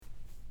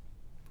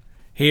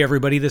Hey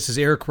everybody, this is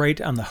Eric Wright.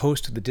 I'm the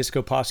host of the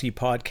Disco Posse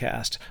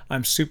podcast.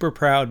 I'm super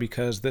proud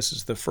because this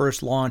is the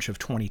first launch of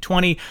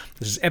 2020.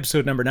 This is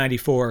episode number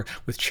 94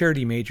 with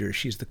Charity Majors.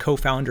 She's the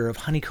co-founder of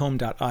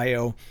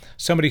Honeycomb.io,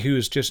 somebody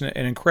who's just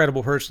an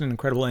incredible person, an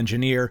incredible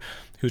engineer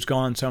who's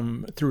gone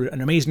through an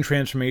amazing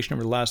transformation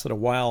over the last little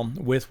while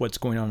with what's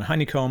going on in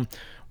Honeycomb.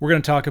 We're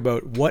going to talk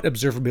about what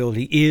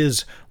observability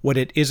is, what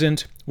it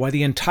isn't, why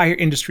the entire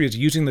industry is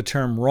using the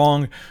term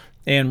wrong,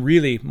 and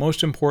really,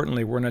 most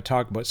importantly, we're going to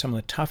talk about some of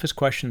the toughest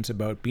questions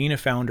about being a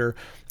founder,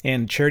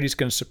 and Charity's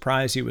going to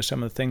surprise you with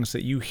some of the things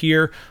that you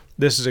hear.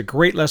 This is a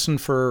great lesson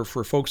for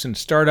folks in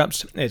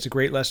startups. It's a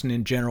great lesson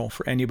in general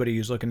for anybody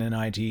who's looking in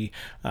IT.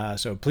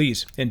 So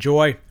please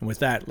enjoy. And with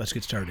that, let's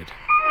get started.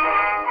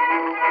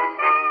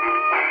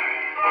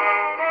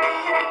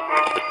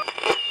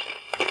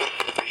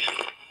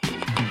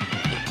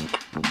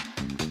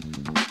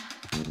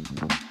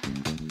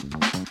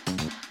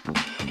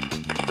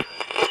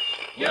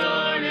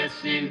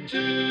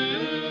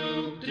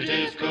 To the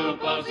Disco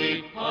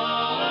Posse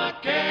podcast.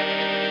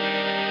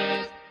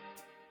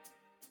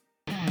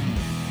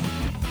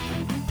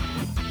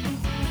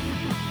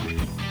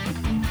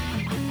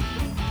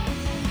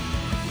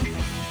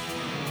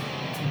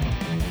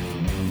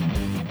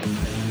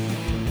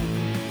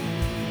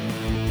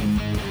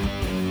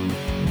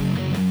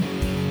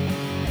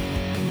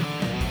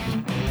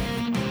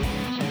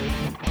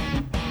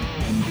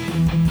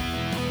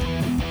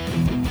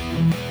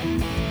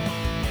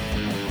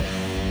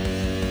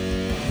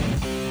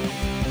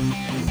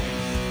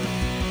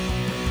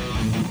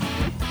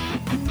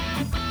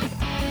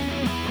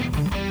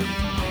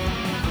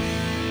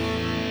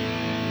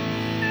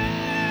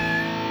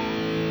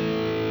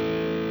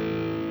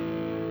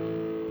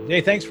 Hey,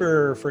 thanks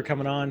for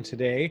coming on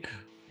today.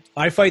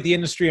 I fight the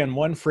industry on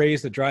one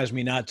phrase that drives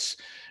me nuts,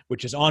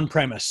 which is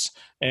on-premise,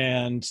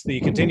 and the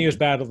continuous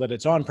battle that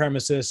it's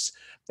on-premises.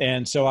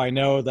 And so I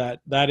know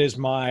that is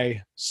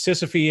my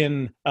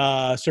Sisyphean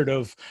sort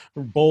of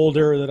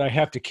boulder that I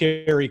have to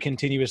carry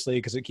continuously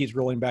because it keeps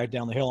rolling back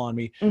down the hill on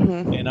me.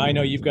 Mm-hmm. And I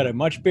know you've got a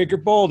much bigger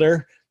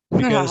boulder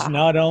because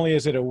not only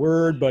is it a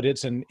word, but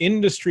it's an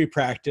industry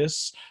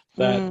practice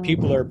that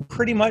people are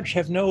pretty much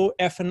have no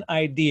effing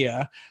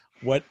idea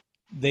what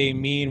they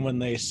mean when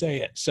they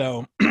say it.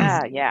 So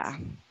yeah.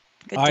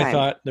 Good I time.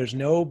 thought there's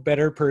no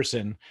better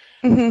person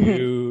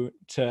to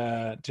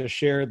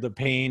share the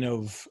pain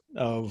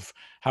of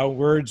how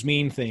words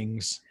mean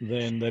things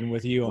than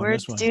with you on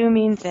Words this one. Words do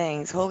mean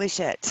things. Holy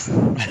shit.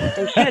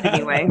 They should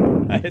anyway.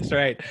 That's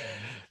right.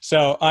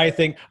 So I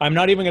think I'm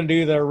not even going to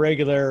do the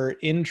regular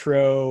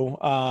intro,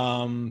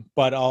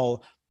 but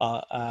I'll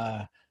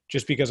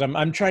just because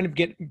I'm trying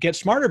to get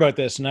smarter about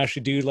this and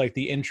actually do like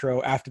the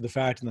intro after the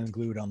fact and then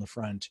glue it on the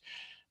front.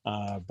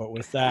 But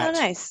with that,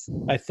 nice.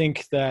 I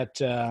think that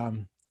I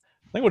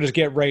think we'll just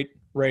get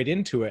right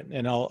into it,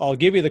 and I'll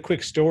give you the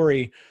quick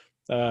story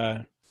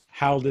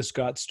how this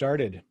got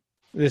started.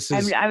 I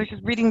was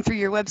just reading through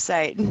your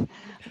website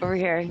over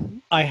here.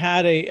 I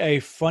had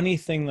a funny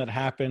thing that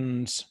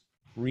happened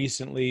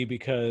recently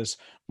because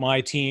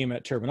my team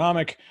at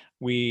Turbonomic,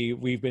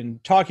 we've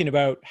been talking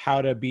about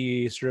how to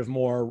be sort of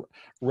more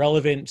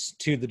relevant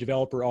to the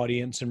developer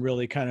audience and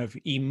really kind of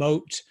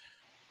emote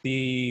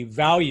the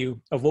value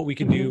of what we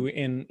can do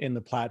in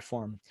the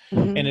platform.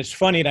 And it's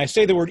funny, and I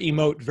say the word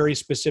emote very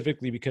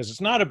specifically because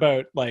it's not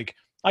about like,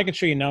 I can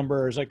show you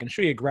numbers, I can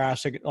show you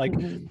graphs, I can, like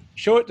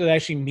show it that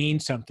actually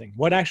means something.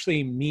 What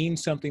actually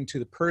means something to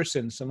the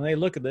person. So when they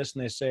look at this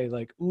and they say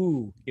like,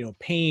 ooh,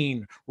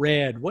 pain,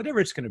 red,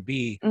 whatever it's going to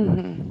be,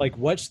 like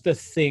what's the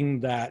thing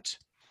that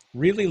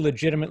really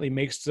legitimately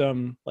makes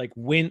them like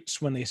wince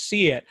when they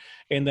see it?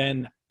 And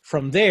then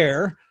from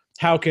there,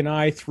 how can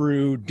I,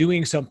 through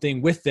doing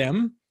something with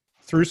them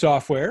through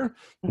software,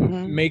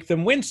 make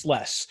them wince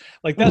less?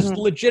 Like that's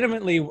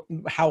legitimately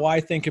how I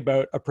think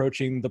about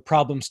approaching the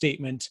problem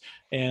statement.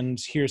 And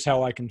here's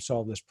how I can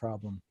solve this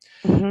problem.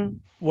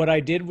 What I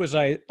did was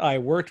I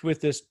worked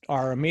with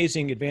our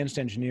amazing advanced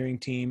engineering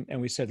team,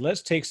 and we said,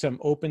 let's take some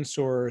open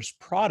source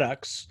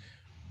products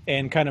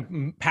and kind of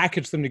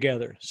package them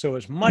together so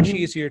it's much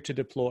easier to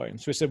deploy. And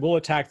so we said, we'll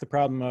attack the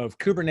problem of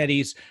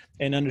Kubernetes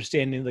and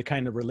understanding the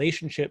kind of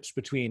relationships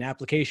between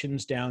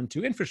applications down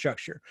to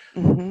infrastructure.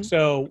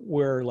 So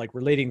we're like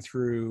relating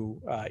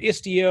through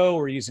Istio,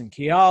 we're using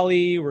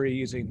Kiali, we're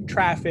using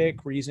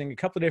Traffic, we're using a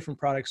couple of different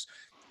products.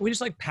 We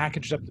just like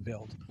packaged up the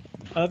build.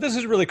 This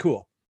is really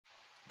cool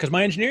because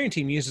my engineering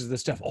team uses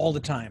this stuff all the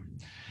time.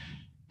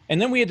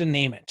 And then we had to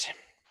name it.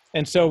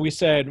 And so we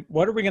said,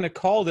 what are we going to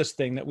call this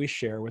thing that we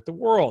share with the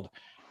world?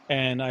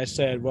 And I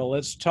said, well,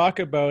 let's talk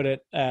about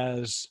it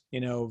as,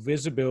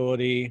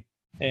 visibility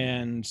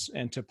and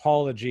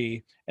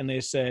topology. And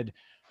they said,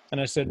 and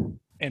I said,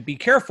 and be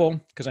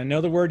careful, because I know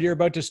the word you're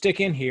about to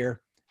stick in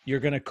here. You're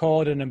going to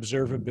call it an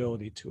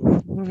observability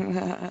tool.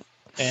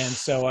 And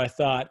so I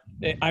thought,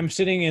 I'm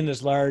sitting in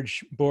this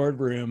large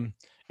boardroom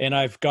and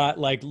I've got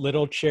like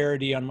little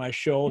Charity on my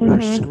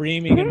shoulder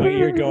screaming in my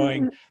ear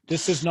going,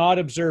 this is not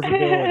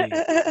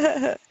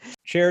observability.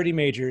 Charity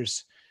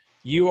Majors,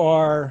 you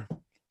are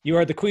You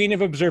are the queen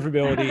of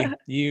observability.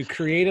 You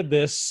created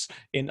this,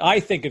 and I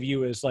think of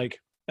you as like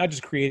not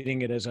just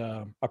creating it as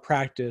a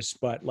practice,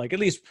 but like at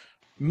least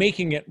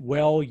making it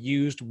well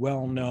used,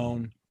 well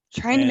known.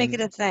 Trying to make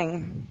And it a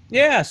thing.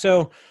 yeah,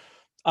 so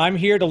I'm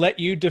here to let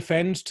you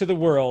defend to the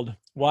world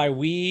why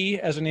we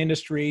as an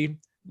industry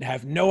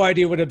have no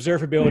idea what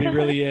observability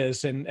really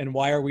is, and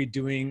why are we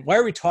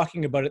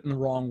talking about it in the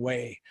wrong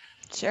way.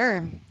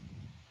 Sure.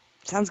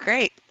 Sounds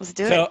great. Let's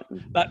do So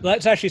it.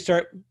 let's actually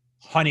start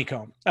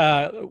Honeycomb.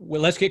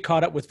 Well, let's get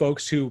caught up with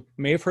folks who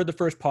may have heard the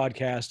first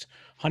podcast.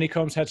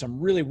 Honeycomb's had some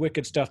really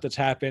wicked stuff that's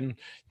happened.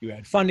 You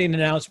had funding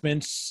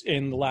announcements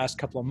in the last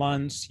couple of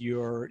months.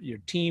 Your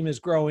team is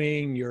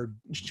growing. You're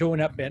showing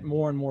up at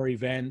more and more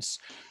events.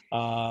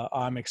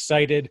 I'm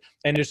excited,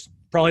 and just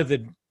probably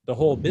the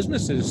whole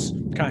business is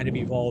kind of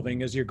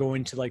evolving as you're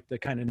going to like the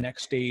kind of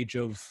next stage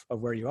of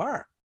where you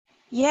are.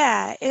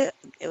 Yeah, it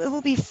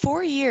will be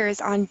 4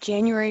 years on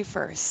January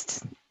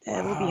 1st.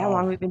 It will be how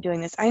long Wow. we've been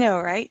doing this. I know,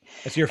 right?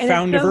 It's your And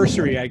it's so,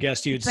 foundiversary, I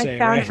guess you'd it's my say,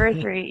 right?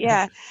 foundiversary,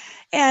 yeah.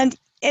 And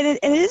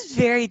it is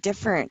very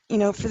different. You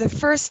know, for the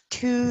first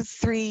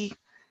 2-3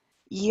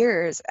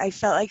 years, I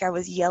felt like I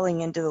was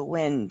yelling into the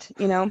wind,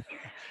 you know?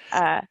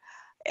 Uh,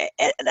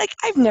 like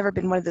I've never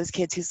been one of those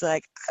kids who's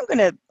like, I'm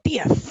gonna be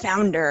a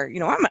founder, you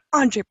know, I'm an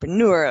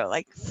entrepreneur.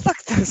 Like,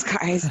 fuck those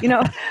guys, you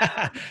know?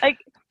 Like,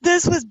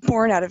 this was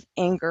born out of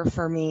anger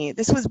for me.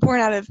 This was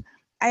born out of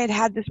I had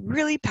had this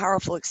really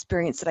powerful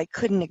experience that I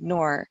couldn't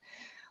ignore,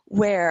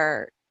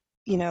 where,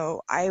 you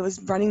know, I was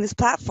running this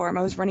platform,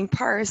 I was running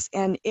Parse,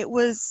 and it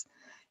was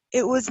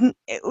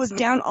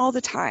down all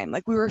the time.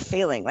 Like, we were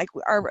failing. Like,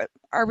 our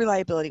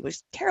reliability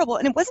was terrible,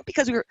 and it wasn't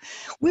because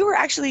we were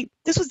actually,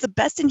 this was the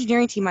best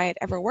engineering team I had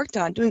ever worked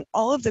on, doing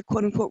all of the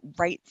quote unquote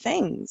right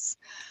things.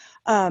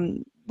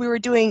 We were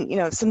doing, you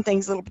know, some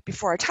things a little bit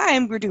before our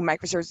time. We were doing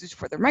microservices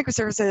before their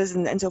microservices,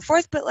 and so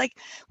forth. But like,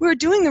 we were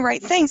doing the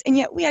right things, and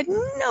yet we had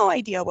no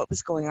idea what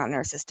was going on in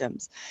our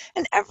systems.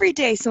 And every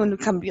day, someone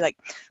would come and be like,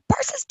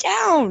 "Parse is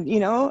down,"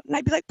 you know, and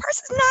I'd be like,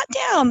 "Parse is not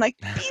down. Like,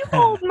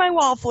 behold my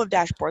wall full of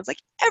dashboards.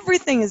 Like,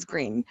 everything is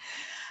green."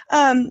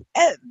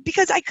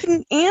 Because I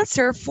couldn't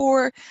answer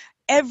for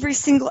every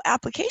single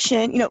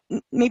application. You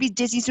know, maybe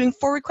Disney's doing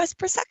 4 requests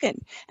per second,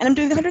 and I'm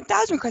doing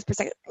 100,000 requests per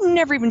second.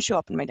 Never even show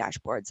up in my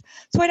dashboards.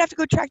 So I'd have to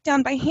go track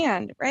down by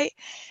hand, right?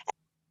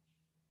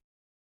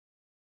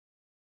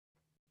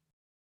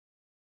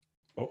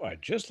 Oh, I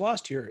just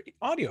lost your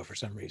audio for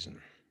some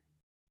reason.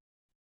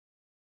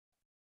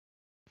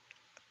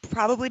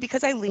 Probably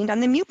because I leaned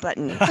on the mute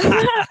button.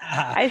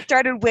 I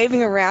started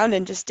waving around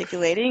and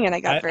gesticulating, and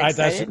I got very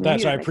excited. And That's I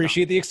muted myself.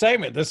 appreciate the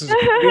excitement. This is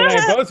you and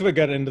I both would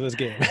get into this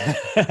game.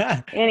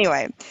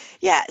 Anyway,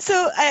 yeah.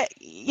 So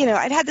you know,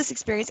 I'd had this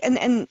experience, and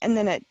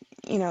then it,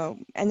 you know,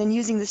 and then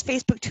using this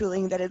Facebook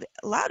tooling that had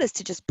allowed us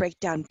to just break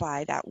down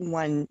by that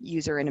one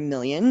user in a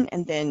million,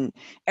 and then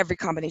every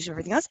combination of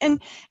everything else. And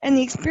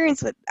the experience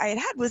that I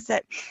had was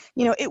that,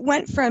 you know, it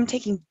went from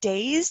taking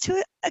days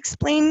to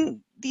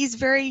explain these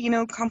very, you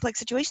know, complex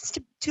situations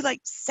to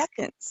like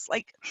seconds.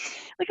 Like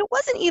it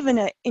wasn't even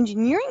an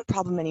engineering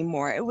problem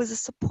anymore. It was a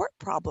support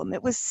problem.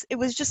 It was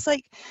just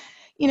like,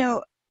 you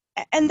know,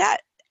 and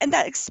that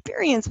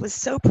experience was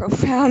so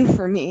profound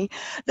for me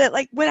that,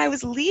 like, when I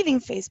was leaving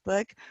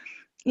Facebook,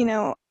 you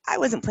know, I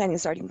wasn't planning on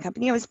starting a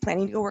company. I was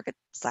planning to go work at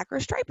Slack or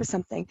Stripe or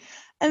something.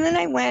 And then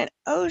I went,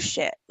 oh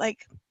shit,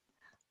 like,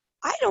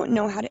 I don't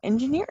know how to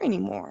engineer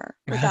anymore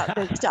without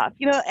this stuff.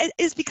 You know,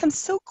 it's become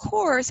so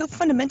core, so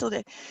fundamental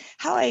to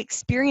how I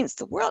experience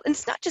the world. And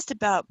it's not just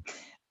about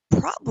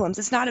problems.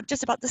 It's not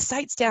just about the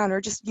site's down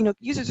or just, you know,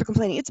 users are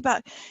complaining. It's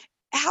about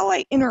how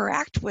I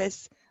interact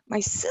with my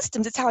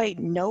systems. It's how I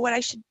know what I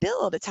should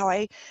build. It's how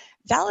I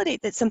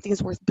validate that something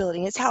is worth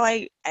building. It's how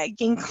I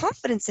gain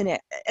confidence in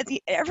it at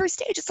every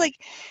stage. It's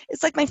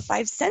like my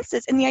 5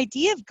 senses. And the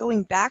idea of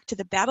going back to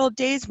the bad old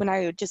days when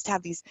I would just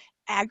have these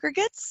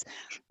aggregates,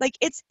 like,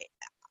 it's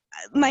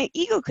my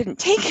ego couldn't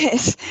take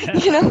it.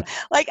 You know,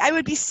 like, I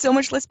would be so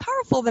much less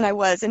powerful than I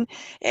was, and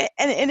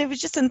it was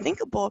just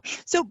unthinkable.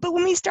 So, but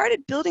when we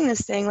started building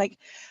this thing, like,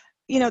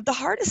 you know, the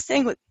hardest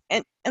thing was,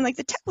 and like,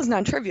 the tech was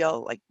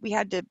non-trivial. Like, we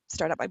had to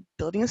start out by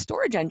building a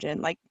storage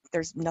engine. Like,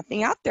 there's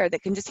nothing out there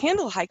that can just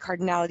handle high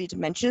cardinality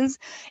dimensions,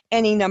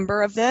 any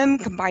number of them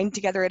combined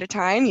together at a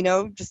time. You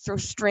know, just throw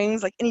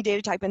strings, like any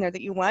data type in there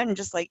that you want, and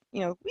just, like,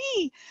 you know,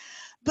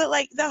 But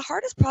like, the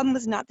hardest problem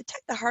was not the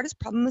tech. The hardest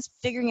problem was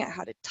figuring out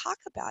how to talk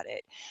about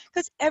it,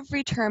 because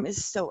every term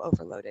is so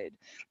overloaded.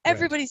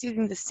 Everybody's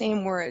using the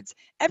same words.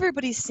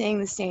 Everybody's saying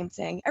the same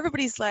thing.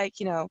 Everybody's like,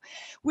 you know,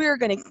 we're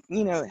going to,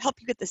 you know, help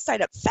you get the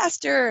site up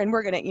faster, and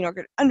we're going to, you know, we're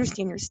going to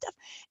understand your stuff.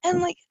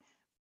 And like,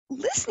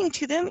 listening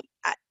to them,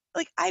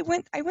 I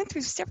went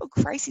through several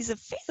crises of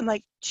faith. I'm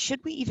like,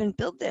 should we even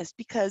build this?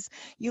 Because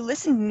you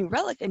listen to New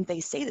Relic and they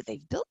say that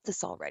they've built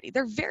this already.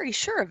 They're very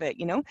sure of it.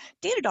 You know,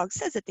 Datadog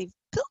says that they've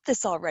built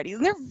this already,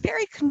 and they're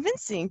very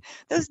convincing.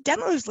 Those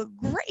demos look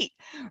great,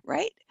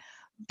 right?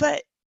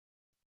 But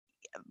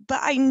but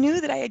I knew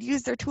that I had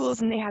used their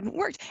tools and they hadn't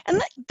worked.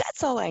 And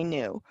that's all I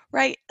knew,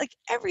 right? Like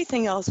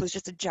everything else was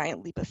just a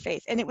giant leap of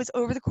faith. And it was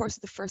over the course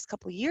of the first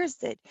couple of years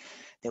that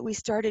we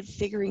started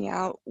figuring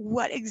out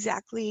what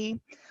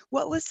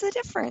was the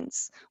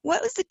difference?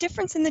 What was the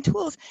difference in the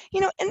tools?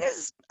 And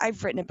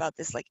I've written about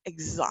this like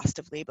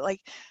exhaustively, but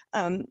like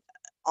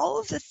all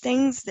of the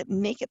things that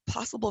make it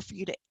possible for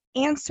you to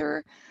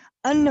answer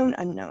unknown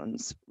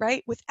unknowns,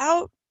 right?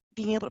 Without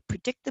being able to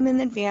predict them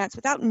in advance,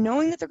 without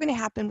knowing that they're going to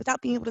happen,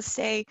 without being able to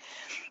say,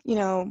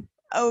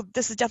 oh,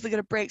 this is definitely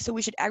going to break, so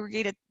we should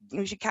aggregate it,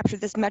 we should capture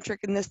this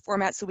metric in this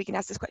format so we can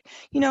ask this question.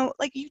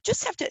 Like you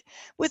just have to,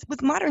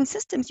 with modern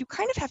systems, you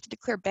kind of have to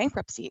declare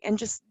bankruptcy and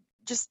just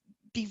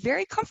be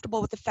very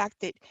comfortable with the fact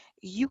that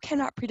you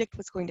cannot predict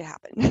what's going to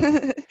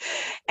happen.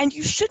 And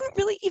you shouldn't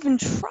really even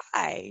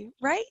try,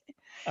 right?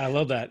 I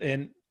love that.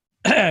 And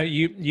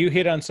you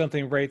hit on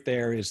something right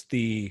there is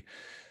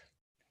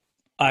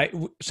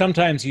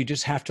sometimes you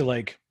just have to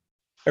like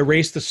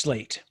erase the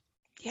slate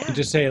and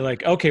just say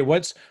like, okay,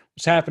 what's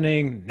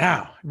happening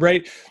now,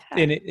 right?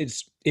 Yeah.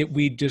 And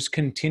we just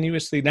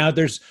continuously, now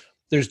there's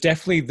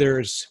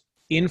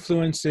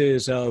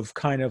influences of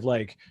kind of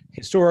like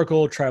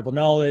historical tribal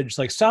knowledge,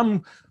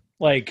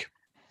 like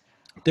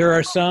there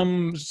are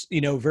some,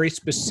 very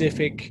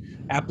specific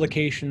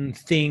application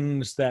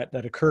things that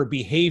occur,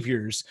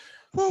 behaviors.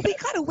 Well, we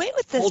got away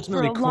with this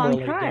for a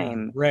long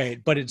time, right?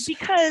 But it's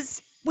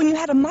because when you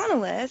had a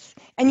monolith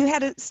and you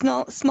had a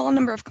small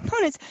number of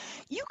components,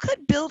 you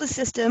could build a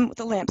system with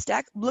a lamp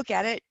stack, look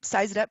at it,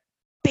 size it up,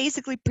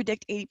 basically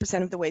predict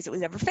 80% of the ways it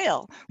would ever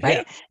fail, right?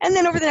 Yeah. And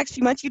then over the next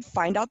few months, you'd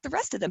find out the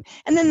rest of them.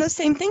 And then those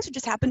same things would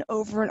just happen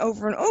over and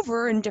over and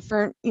over in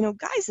different,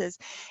 guises.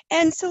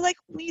 And so like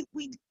we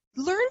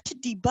learn to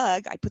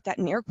debug, I put that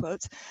in air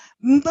quotes,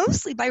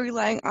 mostly by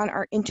relying on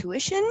our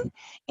intuition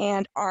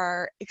and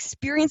our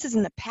experiences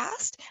in the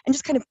past and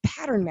just kind of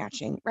pattern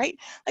matching, right?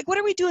 Like what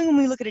are we doing when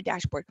we look at a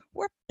dashboard?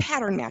 We're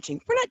pattern matching.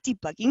 We're not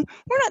debugging.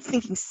 We're not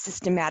thinking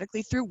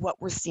systematically through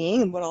what we're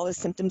seeing and what all the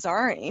symptoms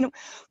are.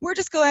 We're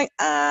just going,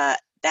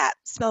 that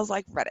smells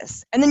like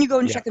Redis. And then you go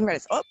and check in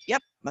Redis. Oh,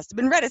 yep, must have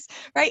been Redis,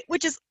 right?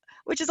 Which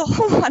is a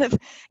whole lot of,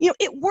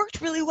 it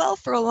worked really well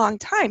for a long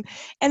time.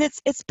 And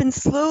it's been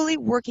slowly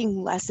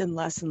working less and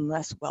less and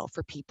less well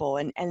for people.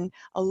 And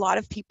a lot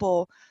of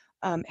people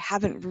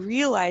haven't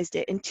realized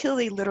it until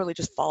they literally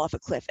just fall off a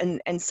cliff.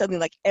 And suddenly,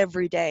 like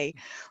every day,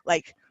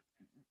 like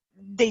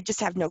they just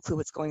have no clue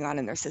what's going on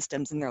in their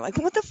systems. And they're like,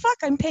 what the fuck?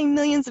 I'm paying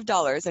millions of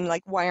dollars. And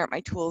like, why aren't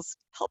my tools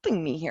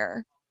helping me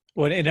here?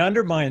 Well, it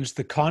undermines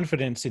the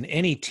confidence in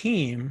any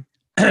team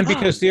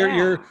because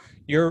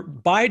you're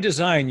by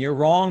design, you're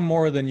wrong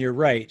more than you're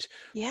right.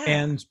 Yeah.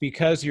 And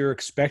because you're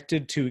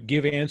expected to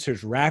give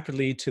answers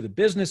rapidly to the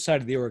business side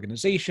of the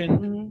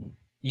organization,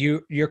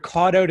 you're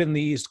caught out in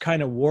these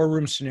kind of war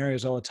room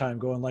scenarios all the time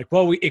going like,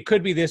 well, it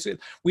could be this.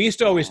 We used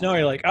to always know,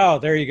 you're like, oh,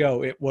 there you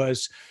go. It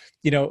was,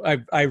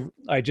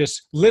 I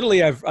just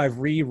literally I've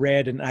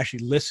reread and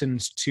actually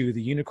listened to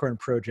the Unicorn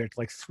Project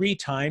like 3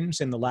 times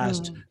in the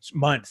last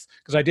month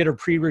because I did a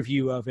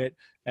pre-review of it.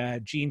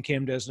 Gene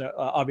Kim does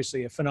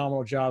obviously a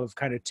phenomenal job of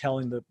kind of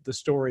telling the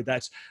story.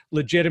 That's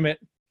legitimate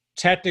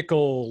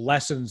technical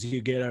lessons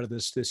you get out of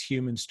this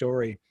human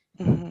story.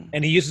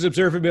 And he uses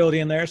observability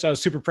in there. So I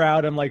was super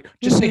proud. I'm like,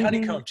 just say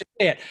honeycomb, just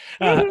say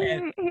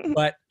it.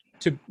 But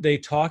they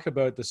talk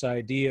about this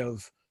idea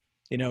of,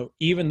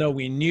 even though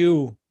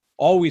we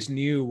always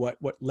knew what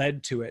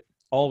led to it,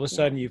 all of a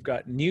sudden you've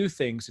got new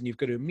things and you've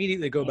got to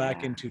immediately go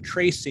back into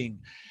tracing,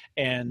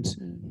 and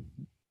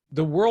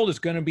the world is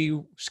going to be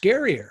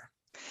scarier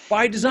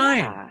by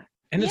design.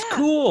 And it's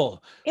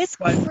cool. It's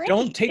but great.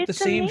 Don't take the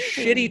same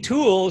shitty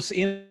tools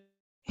in.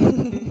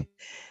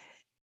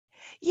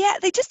 Yeah,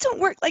 they just don't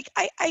work. Like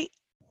I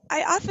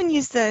often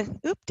use did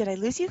I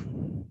lose you?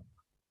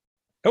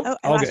 Oh,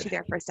 I lost you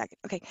there for a second.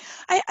 Okay.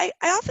 I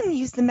often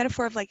use the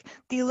metaphor of like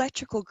the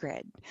electrical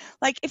grid.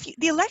 Like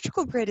the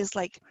electrical grid is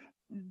like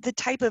the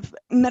type of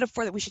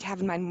metaphor that we should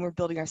have in mind when we're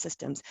building our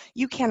systems.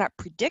 You cannot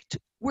predict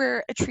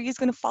where a tree is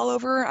going to fall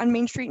over on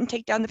Main Street and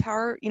take down the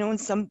power, in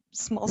some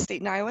small state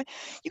in Iowa.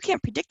 You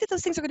can't predict that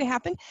those things are going to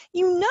happen.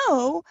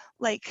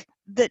 Like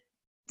that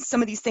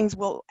some of these things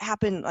will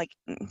happen like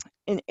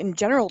in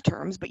general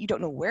terms, but you don't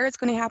know where it's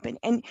going to happen.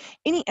 And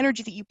any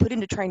energy that you put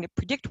into trying to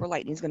predict where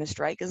lightning is going to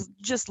strike is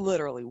just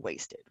literally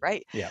wasted,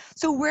 right? Yeah.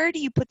 So where do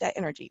you put that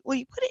energy? Well,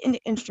 you put it into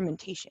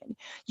instrumentation.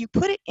 You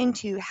put it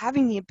into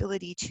having the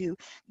ability to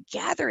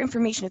gather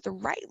information at the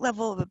right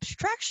level of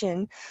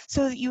abstraction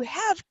so that you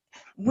have,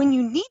 when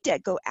you need to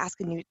go ask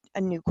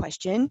a new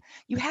question,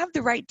 you have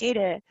the right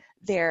data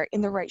there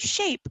in the right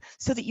shape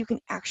so that you can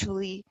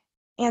actually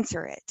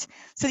answer it,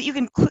 so that you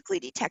can quickly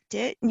detect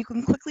it and you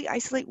can quickly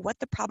isolate what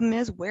the problem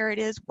is, where it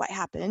is, what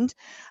happened,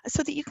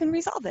 so that you can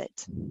resolve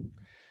it.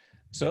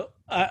 So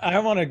I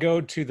want to go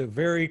to the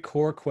very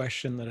core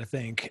question that I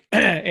think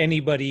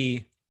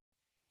anybody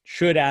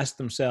should ask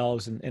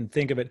themselves and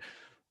think of it.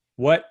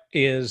 What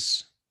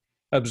is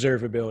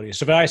observability?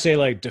 So if I say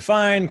like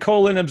define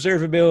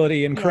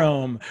observability in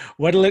Chrome,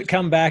 what will it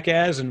come back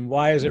as and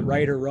why is it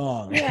right or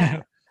wrong?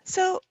 Yeah.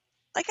 So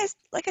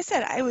like I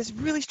said, I was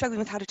really struggling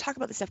with how to talk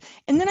about this stuff.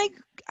 And then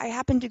I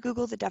happened to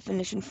Google the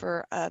definition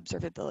for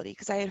observability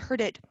because I had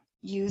heard it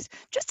used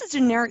just as a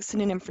generic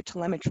synonym for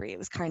telemetry. It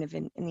was kind of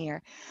in the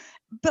air.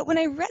 But when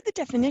I read the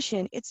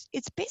definition, it's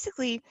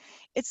basically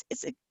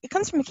it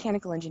comes from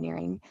mechanical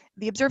engineering.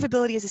 The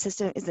observability of a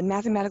system is the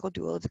mathematical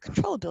dual of the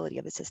controllability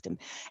of a system,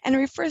 and it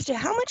refers to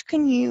how much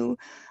can you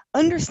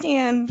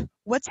understand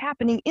what's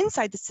happening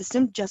inside the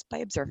system just by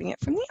observing it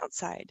from the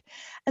outside.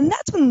 And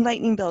that's when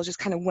lightning bells just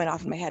kind of went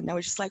off in my head, and I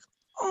was just like,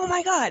 oh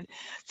my God,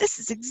 this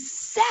is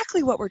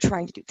exactly what we're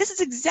trying to do. This is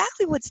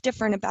exactly what's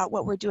different about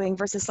what we're doing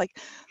versus like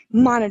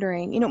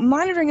monitoring.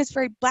 Monitoring is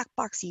very black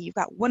boxy. You've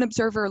got one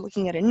observer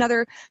looking at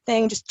another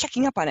thing, just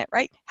checking up on it,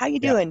 right? How you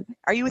doing?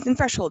 Are you within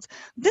thresholds?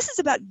 This is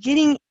about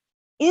getting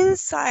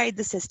inside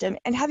the system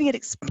and having it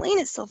explain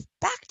itself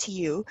back to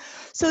you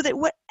so that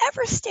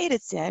whatever state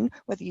it's in,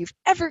 whether you've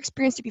ever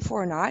experienced it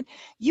before or not,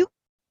 you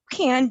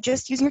can,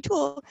 just using your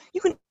tool,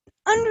 you can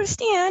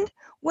understand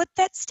what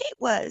that state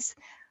was.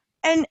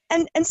 And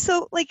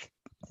so like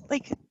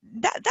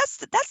that's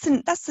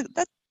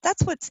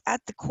what's at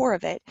the core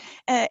of it.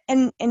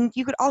 And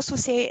you could also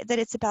say that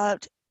it's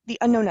about the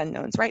unknown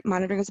unknowns, right?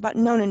 Monitoring is about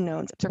known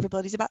unknowns.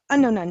 Observability is about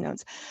unknown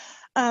unknowns.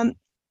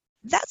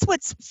 That's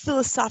what's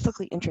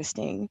philosophically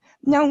interesting.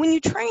 Now, when you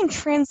try and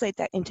translate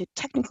that into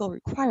technical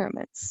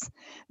requirements,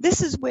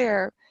 this is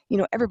where,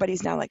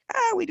 everybody's now like,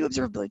 we do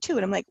observability too.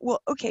 And I'm like,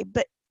 well, okay,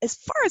 but as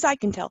far as I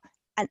can tell,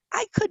 and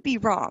I could be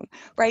wrong,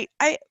 right?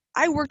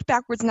 I worked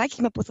backwards and I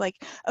came up with like,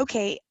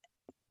 okay,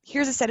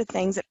 here's a set of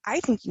things that I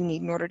think you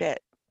need in order to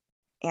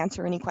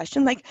answer any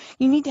question. Like,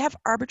 you need to have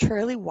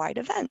arbitrarily wide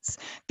events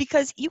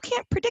because you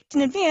can't predict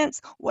in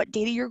advance what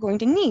data you're going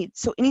to need.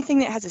 So anything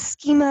that has a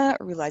schema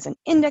or relies on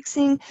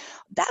indexing,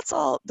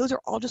 those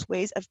are all just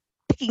ways of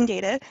picking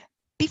data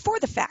before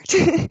the fact,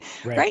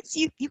 right?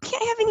 So you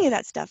can't have any of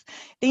that stuff.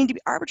 They need to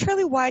be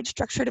arbitrarily wide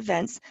structured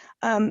events.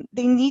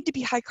 They need to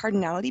be high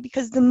cardinality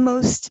because the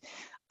most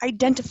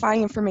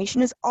identifying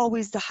information is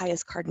always the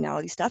highest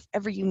cardinality stuff,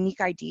 every unique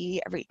ID,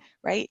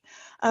 right?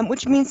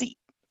 Which means that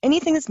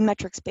anything that's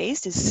metrics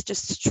based is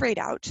just straight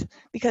out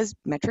because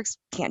metrics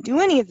can't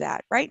do any of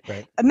that, right?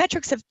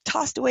 Metrics have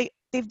tossed away,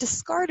 they've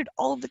discarded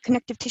all of the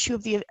connective tissue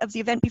of the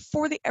event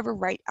before they ever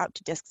write out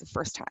to disk the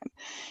first time.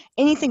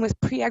 Anything with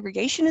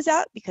pre-aggregation is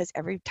out because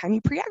every time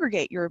you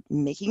pre-aggregate, you're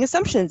making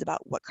assumptions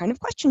about what kind of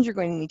questions you're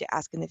going to need to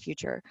ask in the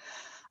future.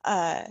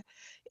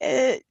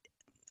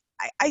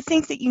 I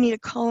think that you need a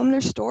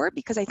columnar store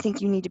because I think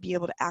you need to be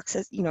able to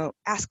access,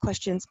 ask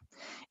questions.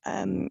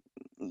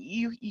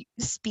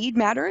 Speed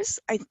matters.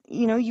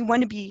 You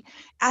want to be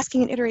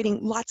asking and iterating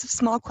lots of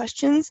small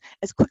questions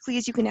as quickly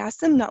as you can ask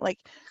them, not like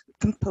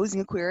composing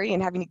a query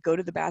and having to go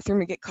to the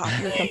bathroom or get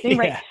coffee or something,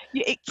 right?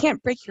 It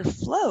can't break your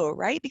flow,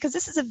 right? Because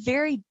this is a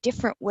very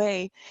different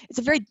way. It's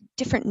a very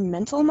different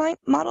mental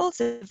model.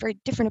 It's a very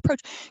different approach.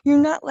 You're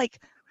not like,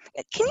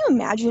 can you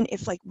imagine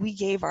if like we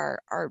gave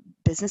our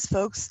business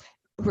folks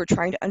who are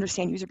trying to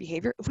understand user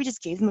behavior, if we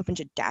just gave them a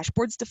bunch of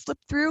dashboards to flip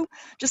through,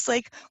 just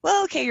like,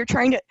 well, okay, you're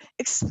trying to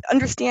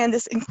understand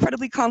this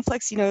incredibly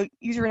complex,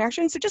 user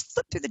interaction, so just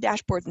flip through the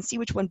dashboards and see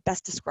which one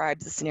best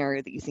describes the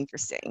scenario that you think you're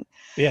seeing.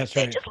 Yeah, that's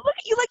right. They just look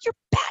at you like you're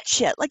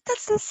batshit, like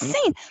that's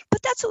insane.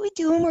 But that's what we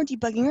do when we're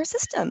debugging our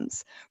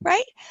systems,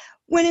 right?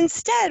 When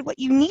instead, what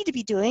you need to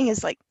be doing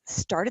is like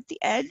start at the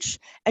edge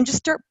and just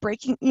start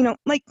breaking,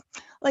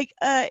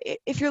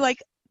 if you're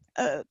like,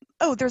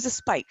 oh, there's a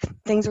spike,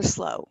 things are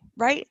slow,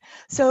 right?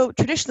 So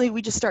traditionally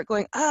we just start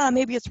going,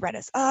 maybe it's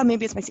Redis,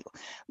 maybe it's MySQL.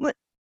 But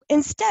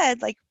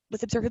instead, like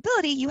with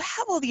observability, you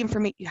have all the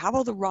information, you have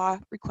all the raw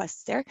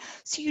requests there.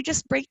 So you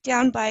just break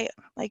down by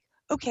like,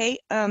 okay,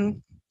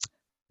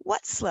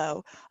 what's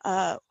slow?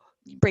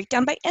 Break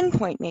down by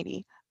endpoint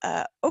maybe.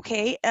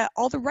 Okay,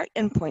 all the write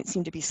endpoints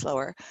seem to be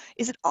slower.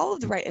 Is it all of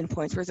the write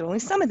endpoints or is it only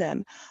some of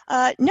them?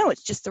 No,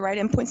 it's just the write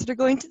endpoints that are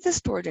going to the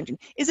storage engine.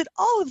 Is it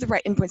all of the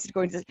write endpoints that are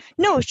going to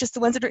no, it's just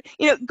the ones that are,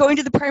 going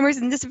to the primaries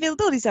in this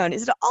availability zone.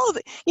 Is it all of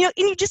it? And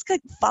you just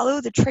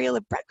follow the trail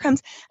of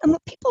breadcrumbs. And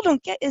what people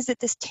don't get is that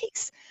this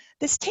takes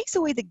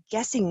away the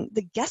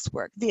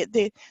guesswork,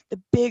 the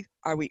big,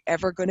 are we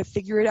ever going to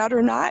figure it out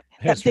or not?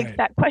 That's that big right.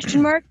 fat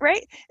question mark,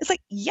 right? It's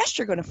like, yes,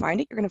 you're going to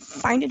find it. You're going to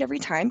find it every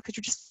time because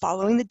you're just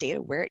following the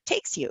data where it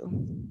takes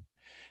you.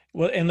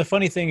 Well, and the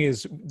funny thing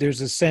is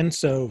there's a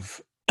sense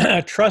of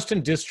trust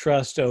and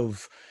distrust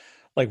of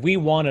like, we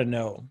want to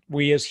know.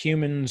 We as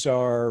humans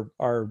are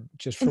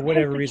just for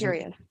whatever reason,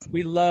 curious.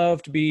 We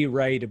love to be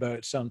right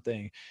about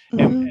something.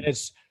 Mm-hmm.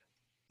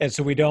 And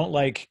so we don't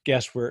like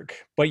guesswork,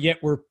 but yet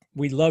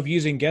we love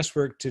using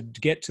guesswork to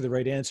get to the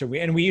right answer.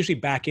 We usually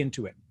back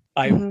into it.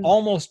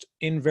 Almost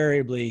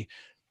invariably,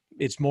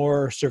 it's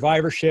more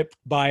survivorship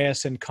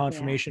bias and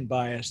confirmation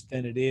bias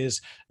than it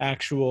is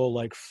actual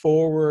like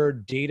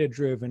forward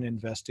data-driven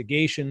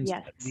investigations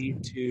that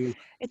lead to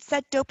it's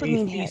that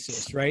dopamine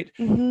thesis, hit, right?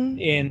 Mm-hmm.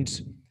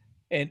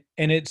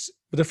 And it's,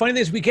 but the funny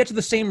thing is we get to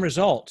the same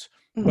result,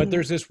 but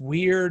there's this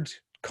weird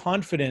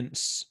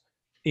confidence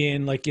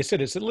in, like you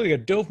said, it's literally a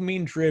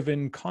dopamine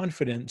driven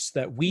confidence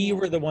that we Yeah.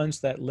 were the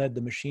ones that led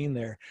the machine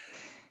there.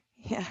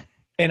 Yeah.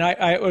 And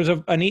I it was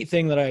a neat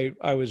thing that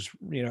I was,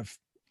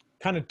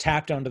 kind of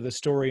tapped onto the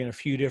story in a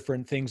few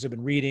different things I've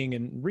been reading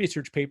and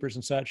research papers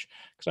and such,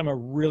 because I'm a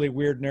really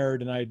weird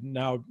nerd. And I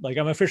now, like,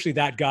 I'm officially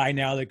that guy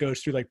now that goes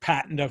through like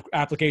patent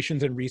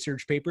applications and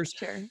research papers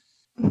Sure.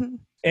 Mhm.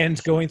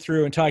 and going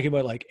through and talking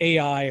about like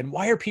AI and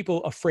why are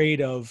people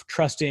afraid of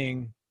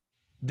trusting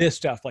this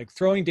stuff, like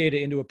throwing data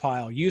into a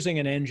pile, using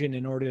an engine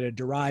in order to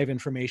derive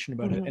information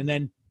about it, Mhm. and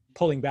then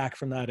pulling back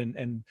from that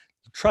and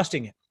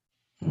trusting it.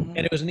 And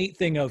Mhm. it was a neat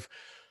thing of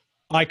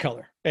eye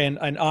color and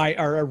eye,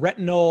 or a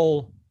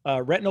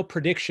retinal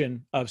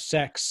prediction of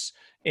sex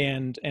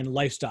and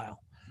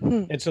lifestyle.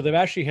 Hmm. And so they've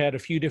actually had a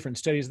few different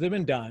studies that have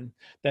been done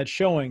that's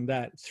showing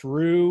that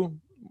through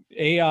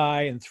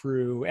AI and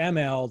through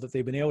ML that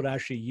they've been able to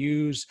actually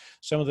use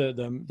some of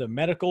the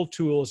medical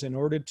tools in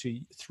order to,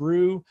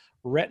 through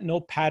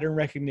retinal pattern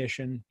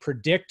recognition,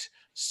 predict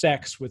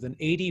sex with an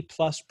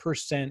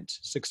 80+%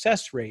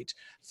 success rate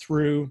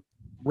through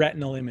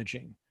retinal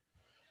imaging.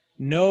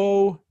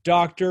 No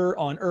doctor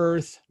on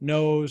earth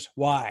knows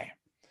why,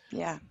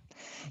 Yeah.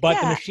 but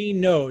the Yeah.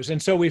 machine knows.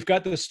 And so we've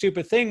got this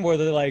stupid thing where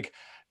they're like,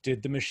 is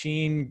the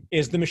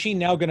machine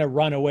now going to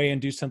run away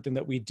and do something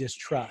that we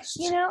distrust?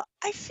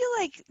 I feel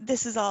like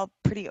this is all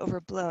pretty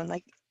overblown.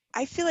 Like,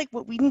 I feel like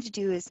what we need to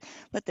do is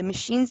let the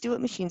machines do what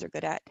machines are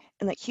good at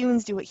and let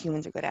humans do what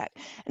humans are good at.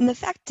 And the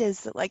fact is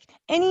that like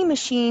any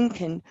machine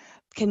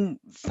can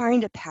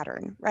find a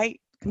pattern, right?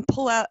 Can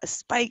pull out a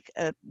spike,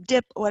 a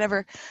dip,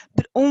 whatever,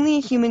 but only a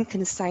human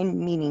can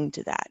assign meaning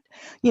to that.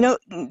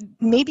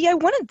 Maybe I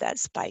wanted that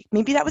spike.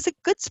 Maybe that was a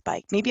good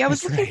spike. Maybe I was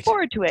That's looking right.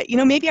 forward to it.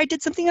 Maybe I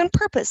did something on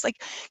purpose.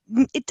 Like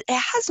it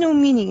has no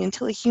meaning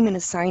until a human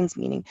assigns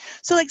meaning.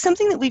 So like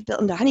something that we've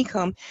built into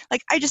Honeycomb,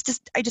 like I just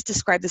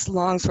described this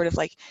long sort of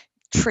like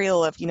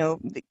trail of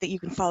that you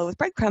can follow with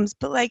breadcrumbs,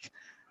 but like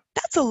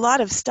that's a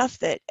lot of stuff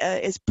that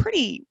is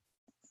pretty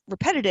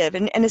repetitive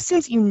and as soon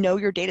as you know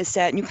your data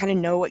set and you kind of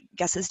know what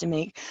guesses to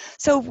make.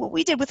 So what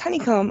we did with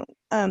Honeycomb,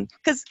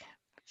 because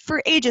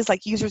for ages,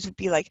 like users would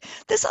be like,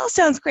 this all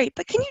sounds great,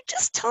 but can you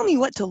just tell me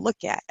what to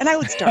look at? And I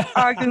would start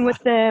arguing with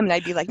them and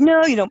I'd be like,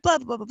 no, blah,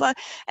 blah, blah, blah.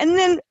 And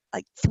then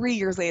like 3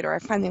 years later, I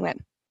finally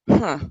went,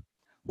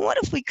 what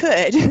if we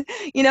could,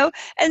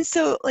 And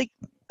so like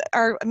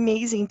our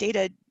amazing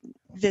data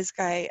viz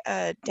guy,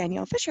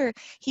 Danielle Fisher,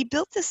 he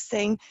built this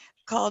thing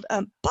called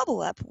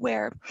Bubble Up,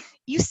 where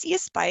you see a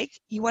spike,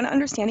 you want to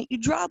understand it, you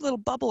draw a little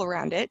bubble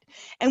around it,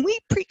 and we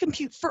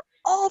pre-compute for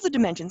all the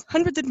dimensions,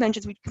 hundreds of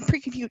dimensions, we can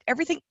pre-compute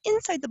everything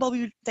inside the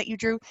bubble that you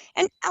drew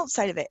and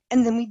outside of it,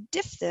 and then we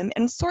diff them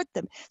and sort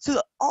them. So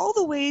that all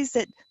the ways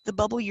that the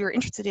bubble you're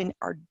interested in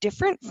are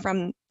different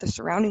from the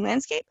surrounding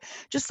landscape,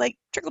 just like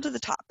trickle to the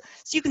top.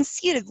 So you can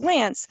see at a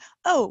glance,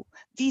 oh,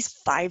 these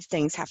 5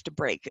 things have to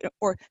break,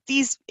 or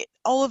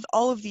all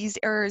of these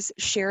errors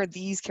share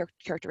these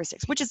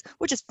characteristics, which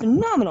is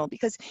phenomenal,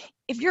 because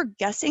if you're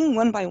guessing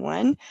one by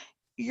one,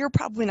 you're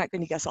probably not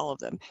going to guess all of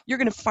them. You're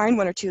going to find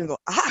 1 or 2 and go,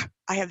 aha,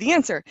 I have the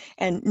answer,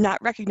 and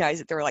not recognize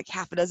that there were like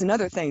half a dozen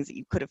other things that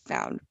you could have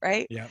found,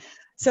 right? Yeah.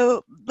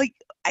 So like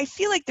I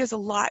feel like there's a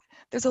lot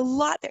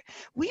there.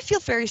 We feel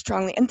very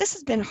strongly, and this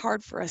has been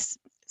hard for us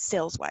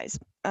sales wise,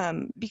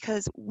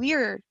 because we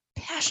are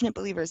passionate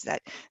believers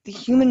that the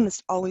human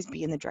must always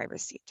be in the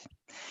driver's seat.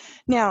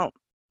 Now,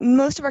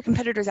 most of our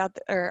competitors out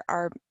there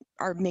are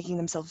making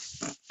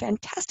themselves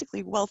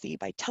fantastically wealthy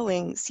by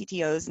telling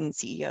CTOs and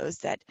CEOs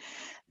that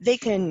they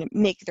can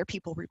make their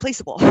people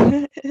replaceable.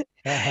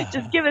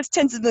 Just give us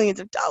tens of millions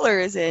of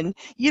dollars and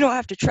you don't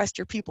have to trust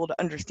your people to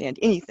understand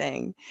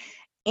anything.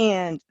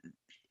 And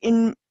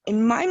in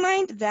my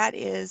mind, that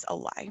is a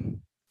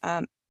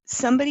lie.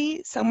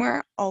 Somebody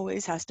somewhere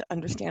always has to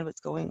understand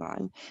what's going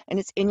on, and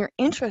it's in your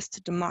interest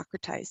to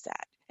democratize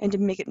that and to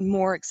make it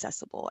more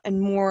accessible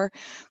and more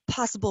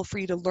possible for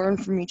you to learn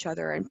from each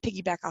other and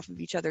piggyback off of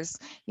each other's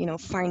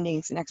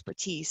findings and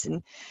expertise.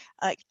 And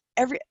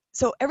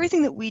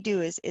everything that we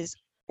do is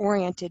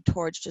oriented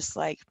towards just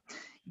like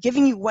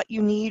giving you what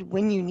you need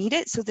when you need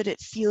it, so that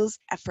it feels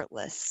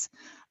effortless,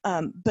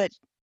 but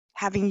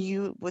having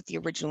you with the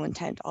original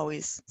intent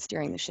always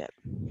steering the ship.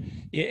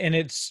 Yeah,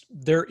 and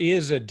there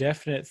is a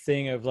definite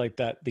thing of like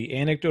that, the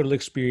anecdotal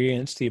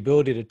experience, the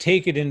ability to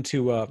take it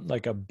into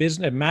like a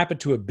business, map it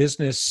to a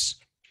business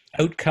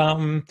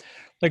outcome.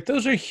 Like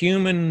those are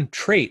human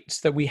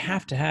traits that we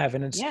have to have.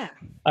 And Yeah.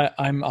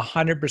 I'm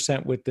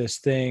 100% with this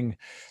thing.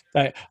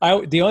 The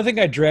only thing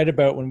I dread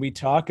about when we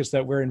talk is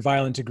that we're in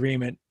violent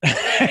agreement.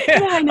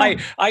 Yeah, I know.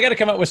 I got to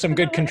come up with some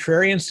good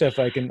contrarian stuff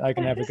I can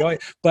have it going.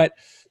 But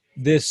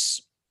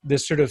this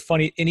sort of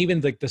funny, and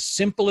even like the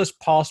simplest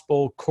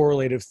possible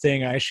correlative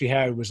thing I actually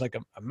had was like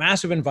a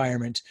massive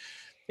environment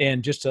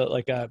and just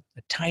a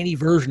tiny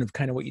version of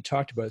kind of what you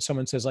talked about.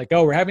 Someone says like,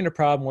 oh, we're having a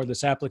problem where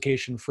this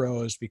application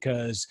froze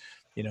because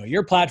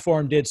your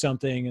platform did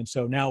something, and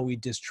so now we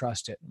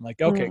distrust it. I'm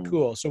like, okay,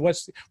 cool. So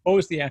what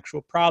was the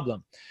actual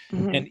problem?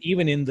 Mm-hmm. And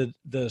even in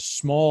the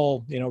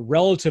small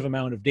relative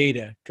amount of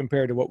data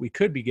compared to what we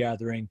could be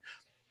gathering,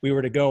 we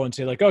were to go and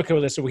say like, okay,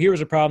 well, so here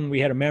was a problem. We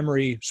had a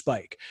memory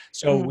spike.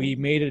 So we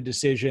made a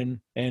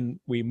decision and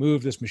we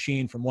moved this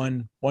machine from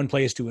one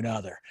place to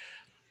another.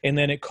 And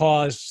then it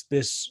caused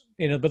this,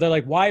 but they're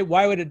like, why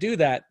would it do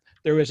that?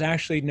 There was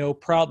actually no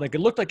problem. Like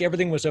it looked like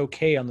everything was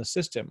okay on the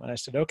system. And I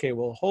said, okay,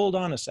 well, hold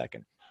on a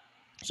second.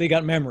 So you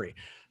got memory.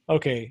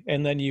 Okay.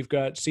 And then you've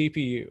got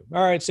CPU.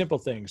 All right. Simple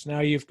things. Now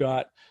you've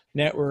got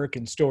network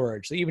and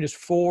storage. So even just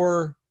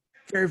 4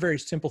 very, very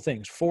simple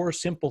things, 4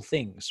 simple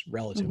things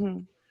relatively.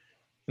 And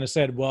I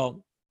said,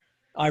 well,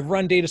 I've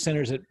run data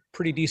centers at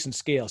pretty decent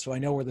scale, so I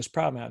know where this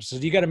problem is. So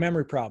you got a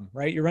memory problem,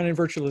 right? You're running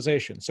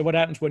virtualization. So what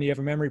happens when you have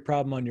a memory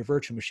problem on your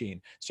virtual machine?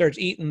 It starts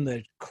eating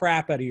the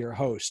crap out of your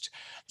host.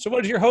 So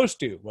what does your host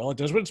do? Well, it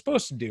does what it's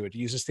supposed to do. It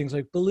uses things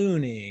like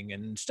ballooning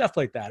and stuff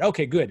like that.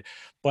 Okay, good.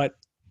 But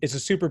it's a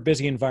super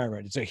busy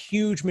environment. It's a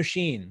huge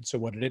machine. So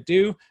what did it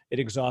do? It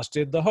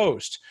exhausted the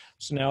host.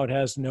 So now it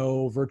has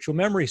no virtual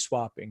memory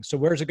swapping. So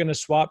where's it going to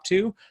swap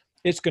to?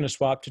 It's going to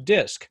swap to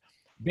disk.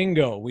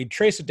 Bingo. We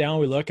trace it down,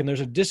 we look, and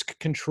there's a disk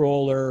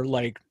controller,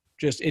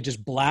 it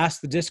just blasts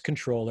the disk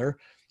controller,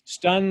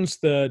 stuns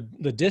the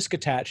disk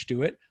attached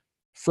to it,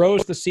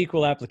 froze the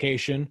SQL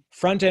application,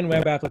 front-end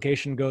web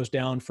application goes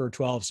down for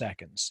 12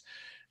 seconds.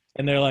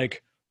 And they're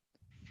like,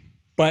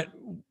 but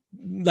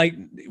like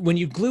when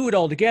you glue it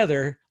all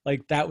together,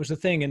 like that was the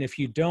thing. And if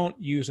you don't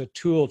use a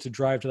tool to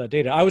drive to that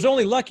data, I was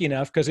only lucky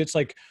enough because it's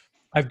like,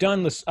 I've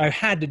done this, I've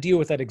had to deal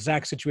with that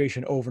exact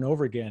situation over and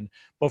over again.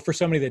 But for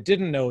somebody that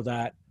didn't know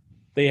that,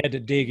 they had to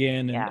dig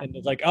in and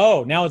it's like,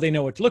 oh, now they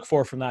know what to look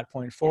for from that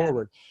point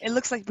forward. Yeah. It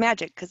looks like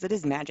magic because it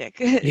is magic.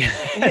 Yeah,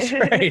 that's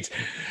right.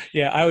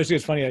 Yeah, I always do.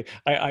 It's funny.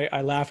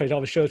 I laugh. I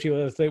always show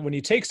people that when you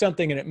take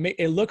something and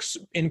it looks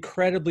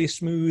incredibly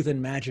smooth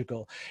and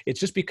magical, it's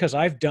just because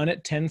I've done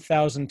it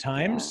 10,000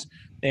 times,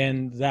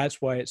 and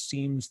that's why it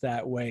seems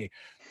that way.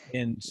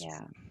 And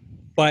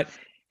but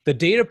the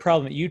data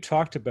problem that you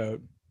talked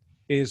about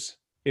is,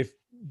 if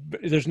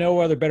there's no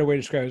other better way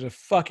to describe it, is a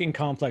fucking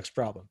complex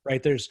problem,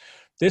 right?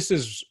 This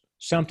is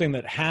something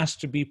that has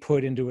to be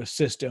put into a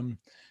system,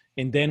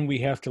 and then we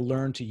have to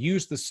learn to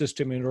use the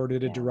system in order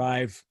to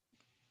derive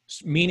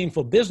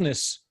meaningful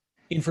business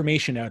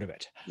information out of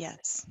it.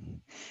 Yes.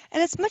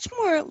 And it's much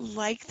more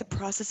like the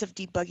process of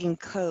debugging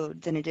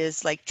code than it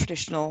is like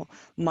traditional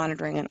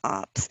monitoring and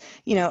ops.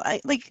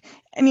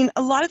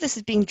 A lot of this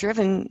is being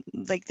driven,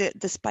 like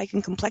the spike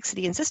in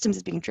complexity in systems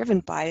is being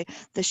driven by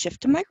the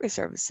shift to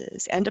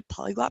microservices and to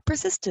polyglot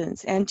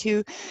persistence and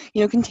to,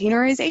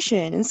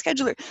 containerization and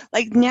scheduler.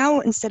 Like now,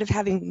 instead of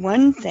having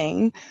one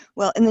thing,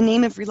 well, in the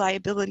name of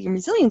reliability and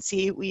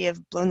resiliency, we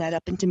have blown that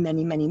up into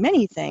many, many,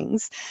 many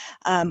things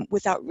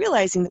without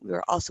realizing that we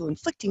were also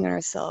inflicting on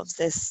ourselves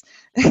this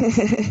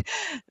the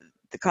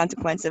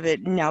consequence of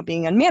it now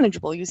being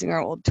unmanageable using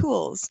our old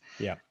tools.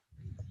 Yeah.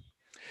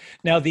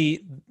 Now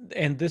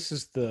this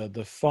is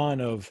the fun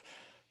of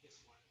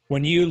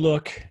when you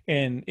look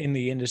in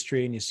the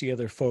industry and you see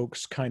other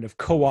folks kind of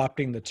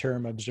co-opting the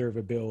term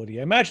observability.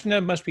 I imagine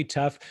that must be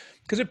tough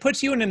because it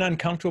puts you in an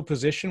uncomfortable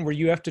position where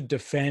you have to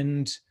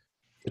defend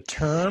the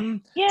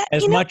term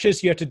as much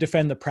as you have to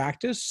defend the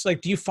practice. Like,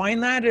 do you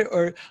find that,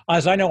 or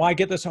as I know, I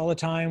get this all the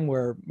time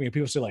where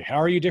people say like, how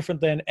are you different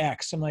than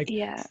X? I'm like,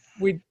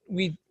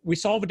 we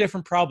solve a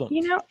different problem.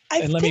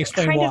 And let me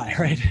explain why,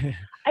 right?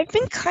 I've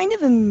been kind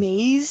of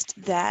amazed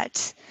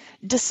that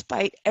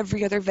despite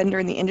every other vendor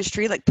in the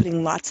industry, like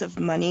putting lots of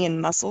money and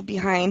muscle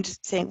behind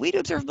saying, we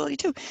do observability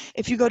too.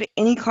 If you go to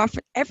any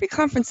conference, every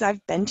conference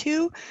I've been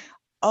to,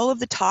 all of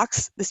the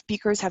talks, the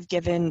speakers have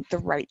given the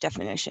right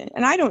definition.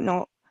 And I don't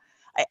know,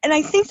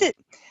 I think that,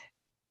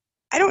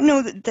 I don't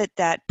know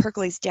that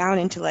percolates down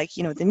into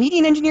the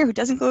median engineer who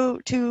doesn't go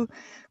to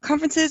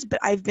conferences, but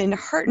I've been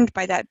heartened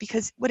by that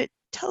because what it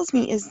tells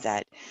me is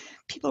that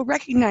people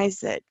recognize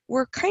that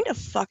we're kind of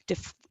fucked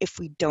if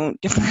we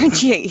don't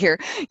differentiate here.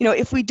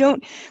 If we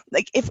don't,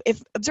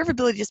 if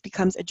observability just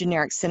becomes a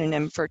generic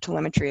synonym for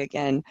telemetry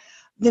again,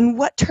 then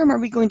what term are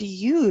we going to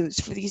use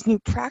for these new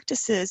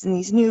practices and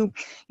these new,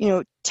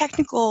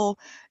 technical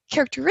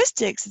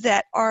characteristics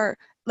that are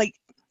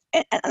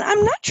and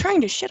I'm not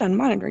trying to shit on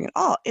monitoring at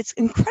all. It's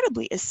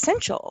incredibly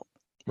essential.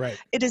 Right.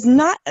 It is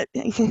not,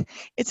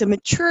 it's a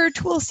mature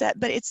tool set,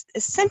 but it's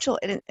essential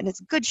and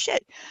it's good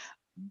shit.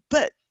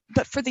 But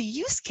for the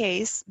use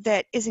case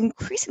that is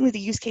increasingly the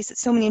use case that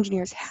so many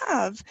engineers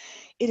have,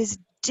 it is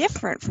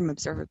different from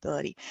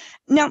observability.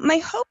 Now, my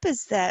hope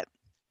is that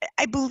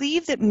I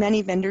believe that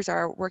many vendors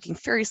are working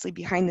furiously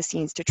behind the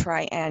scenes to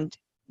try and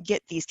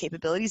get these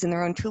capabilities in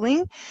their own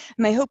tooling.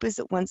 My hope is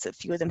that once a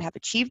few of them have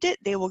achieved it,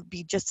 they will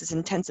be just as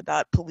intense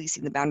about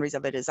policing the boundaries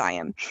of it as I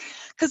am.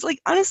 Because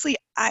honestly,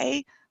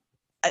 I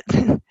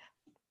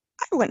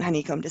want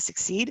Honeycomb to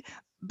succeed,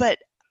 but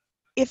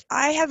if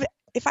I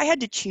had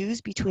to choose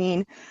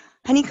between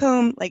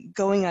Honeycomb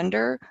going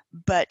under,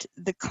 but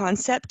the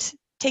concept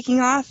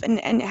taking off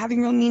and having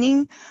real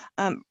meaning,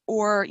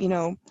 or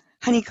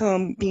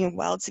Honeycomb being a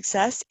wild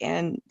success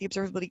and the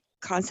observability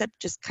concept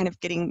just kind of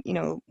getting,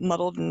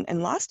 muddled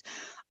and lost,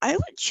 I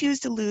would choose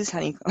to lose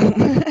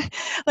Honeycomb.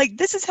 Like,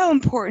 this is how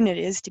important it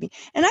is to me.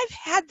 And I've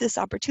had this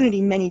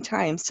opportunity many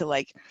times to,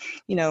 like,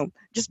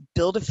 just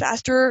build a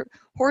faster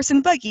horse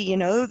and buggy.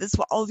 That's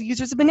what all the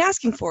users have been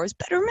asking for, is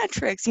better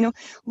metrics.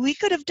 We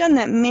could have done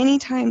that many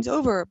times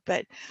over,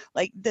 but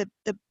like the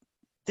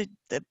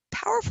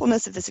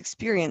powerfulness of this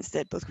experience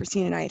that both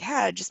Christine and I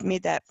had just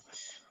made that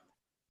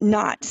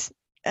not.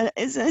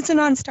 It's a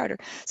non-starter.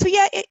 So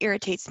yeah, it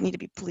irritates me to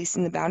be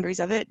policing the boundaries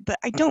of it, but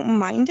I don't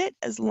mind it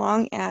as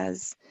long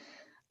as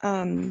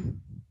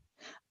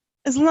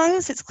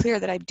it's clear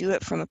that I do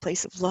it from a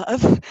place of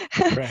love.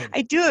 Right.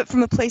 I do it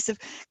from a place of,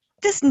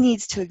 this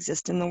needs to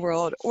exist in the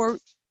world, or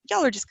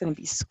y'all are just going to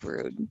be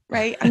screwed,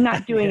 right? I'm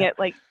not doing it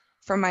like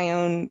for my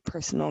own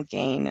personal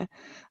gain,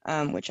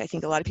 which I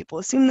think a lot of people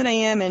assume that I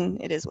am,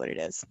 and it is what it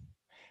is.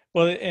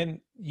 Well, and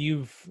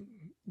you've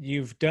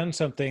done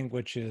something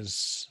which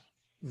is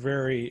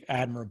very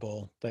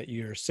admirable, that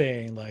you're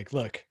saying, like,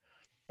 look,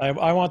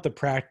 I want the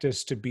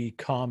practice to be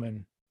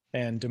common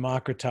and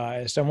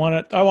democratized. I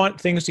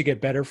want things to get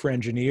better for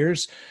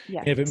engineers.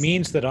 Yes. If it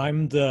means that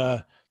I'm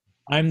the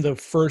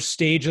first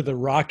stage of the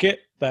rocket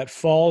that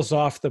falls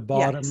off the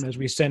bottom as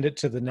we send it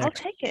to the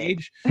next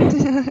stage.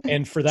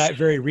 And for that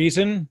very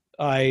reason,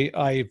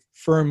 I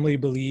firmly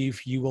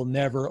believe you will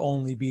never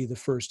only be the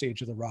first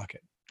stage of the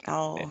rocket.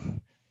 Oh.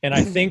 And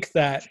I think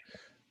that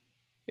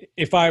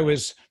if I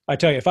was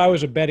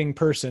a betting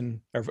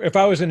person, or if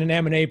I was in an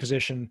M&A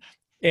position,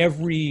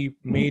 every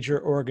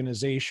major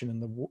organization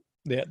in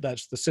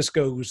that's the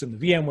Cisco's and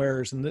the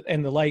VMwares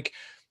and the like,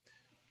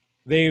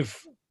 they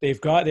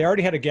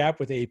already had a gap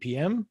with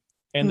APM,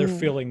 and they're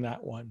filling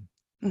that one.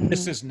 Mm-hmm.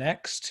 This is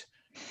next.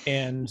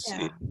 And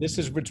this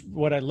is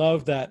what I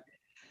love, that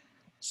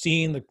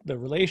seeing the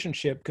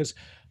relationship, because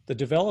the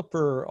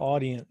developer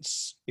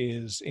audience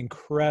is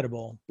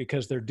incredible,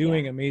 because they're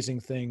doing amazing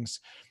things.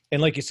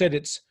 And like you said,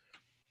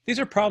 these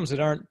are problems that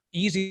aren't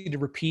easy to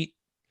repeat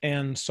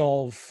and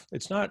solve.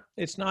 It's not.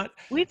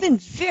 We've been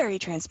very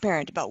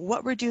transparent about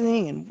what we're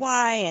doing and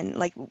why, and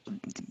like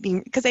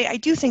because I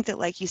do think that,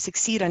 like, you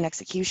succeed on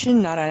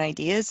execution, not on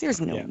ideas. There's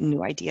no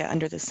new idea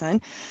under the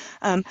sun.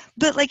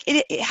 But like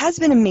it has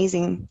been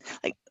amazing.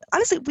 Like,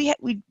 honestly,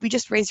 we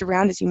just raised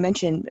around, as you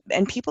mentioned,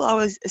 and people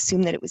always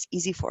assume that it was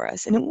easy for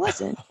us, and it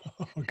wasn't.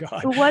 Oh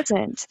God. It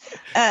wasn't.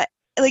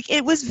 Like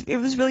it was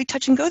really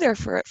touch and go there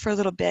for a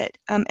little bit.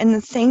 And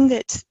the thing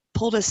that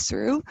pulled us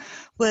through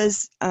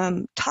was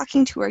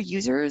talking to our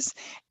users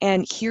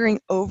and hearing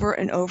over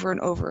and over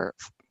and over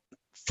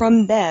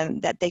from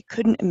them that they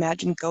couldn't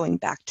imagine going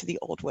back to the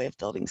old way of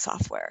building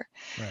software.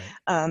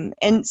 Right.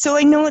 And so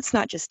I know it's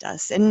not just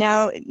us. And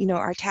now,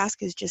 our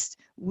task is just,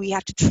 we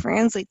have to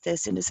translate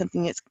this into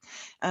something that's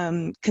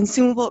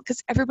consumable,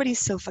 because everybody's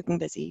so fucking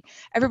busy.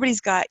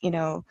 Everybody's got,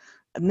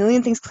 a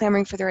million things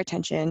clamoring for their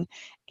attention,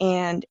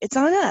 and it's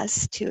on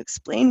us to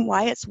explain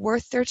why it's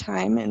worth their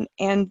time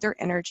and their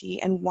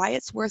energy, and why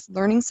it's worth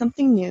learning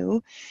something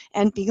new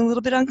and being a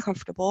little bit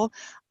uncomfortable,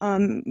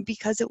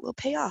 because it will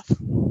pay off.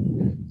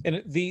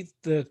 And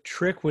the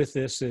trick with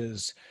this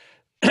is,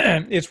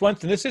 it's one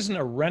thing, this isn't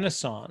a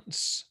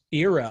renaissance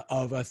era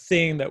of a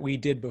thing that we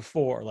did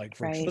before. Like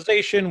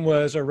virtualization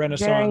was a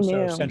renaissance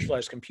of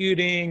centralized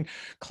computing.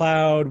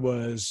 Cloud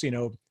was,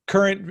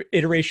 current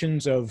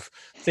iterations of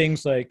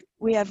things like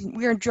we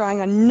are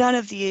drawing on none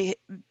of the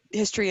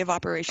history of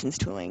operations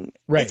tooling.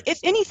 Right.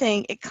 If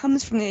anything, it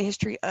comes from the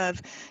history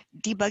of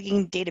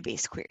debugging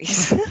database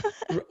queries.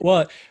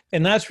 Well,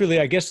 and that's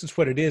really, I guess that's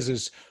what it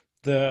is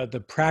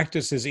the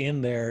practice is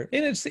in there.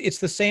 And it's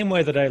the same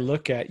way that I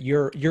look at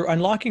you're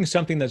unlocking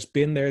something that's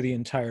been there the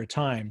entire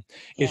time.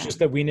 It's just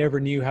that we never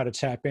knew how to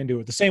tap into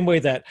it. The same way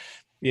that,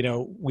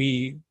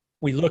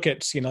 we look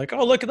at, like,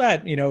 oh, look at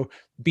that,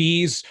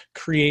 bees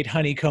create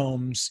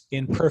honeycombs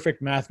in perfect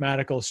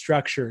mathematical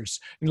structures.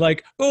 And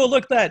like, oh,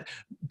 look at that,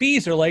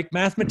 bees are like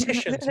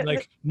mathematicians. And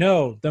like,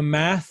 no, the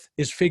math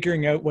is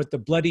figuring out what the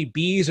bloody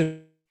bees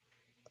are.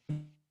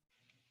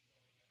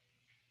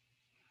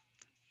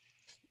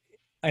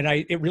 And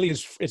it really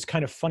is, it's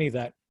kind of funny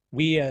that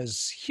we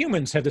as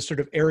humans have this sort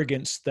of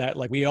arrogance that,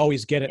 like, we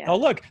always get it. Yeah. Oh,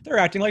 look, they're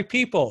acting like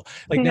people.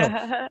 Like,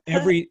 no,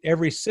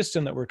 every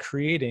system that we're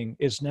creating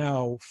is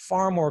now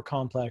far more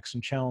complex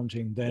and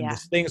challenging than the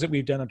things that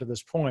we've done up to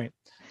this point.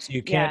 So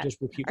you can't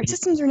just repeat. Our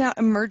systems are now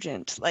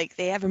emergent. Like,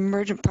 they have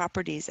emergent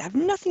properties that have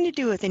nothing to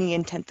do with any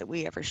intent that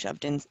we ever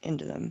shoved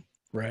into them.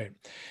 Right.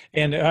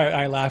 And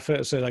I laugh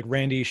at, so like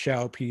Randy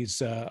Shaup,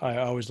 I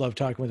always love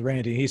talking with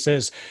Randy. He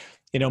says,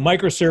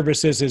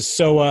 microservices is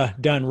SOA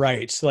done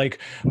right. Like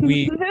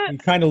we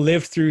kind of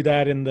lived through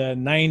that in the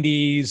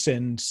 90s,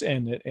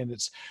 and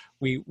it's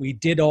we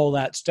did all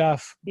that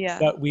stuff. Yeah.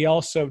 But we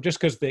also, just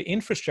because the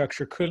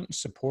infrastructure couldn't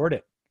support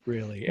it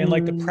really, and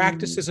like the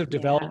practices of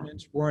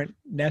development weren't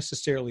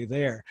necessarily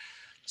there.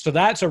 So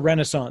that's a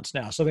renaissance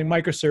now. So the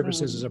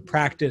microservices as a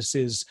practice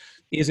is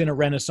in a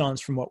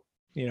renaissance from what,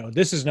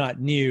 this is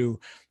not new.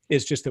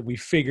 It's just that we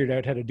figured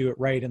out how to do it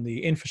right, and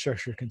the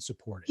infrastructure can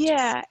support it.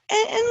 Yeah,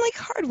 and like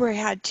hardware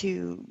had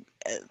to,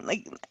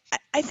 like,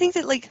 I think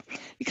that like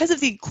because of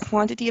the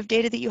quantity of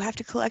data that you have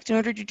to collect in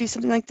order to do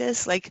something like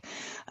this, like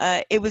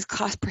it was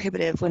cost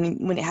prohibitive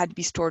when it had to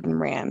be stored in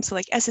RAM. So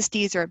like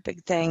SSDs are a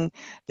big thing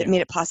that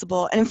made it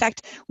possible. And in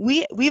fact,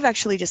 we've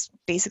actually just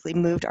basically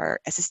moved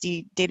our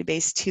SSD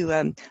database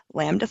to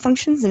Lambda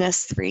functions in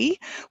S3,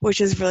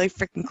 which is really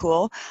freaking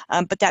cool.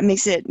 But that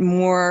makes it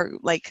more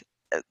like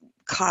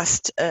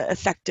cost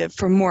effective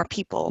for more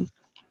people.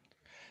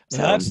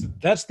 So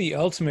that's the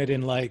ultimate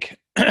in like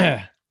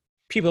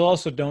people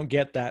also don't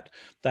get that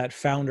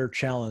founder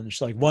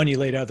challenge. Like one you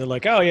laid out, they're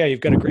like, oh yeah, you've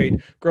got a great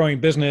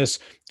growing business.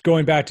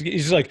 Going back to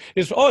it's like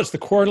it's the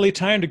quarterly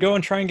time to go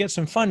and try and get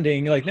some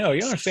funding. You're like, no,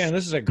 you understand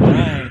this is a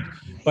grind.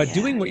 But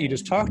doing what you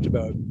just talked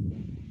about,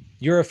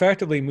 you're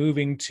effectively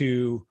moving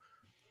to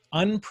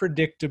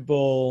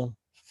unpredictable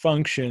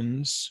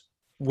functions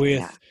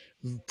with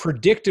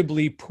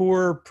predictably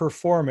poor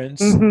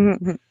performance,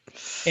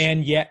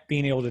 and yet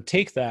being able to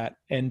take that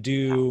and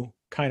do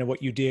kind of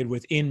what you did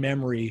with in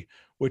memory,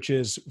 which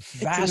is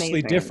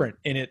vastly different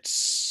in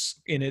its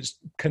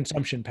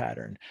consumption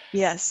pattern.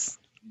 Yes.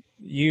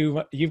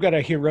 You've got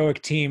a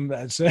heroic team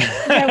that's,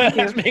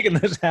 that's making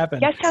this happen.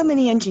 Guess how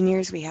many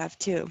engineers we have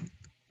too?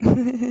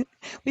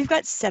 We've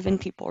got 7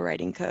 people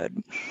writing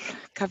code,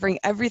 covering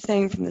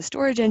everything from the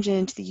storage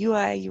engine to the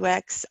UI,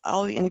 UX,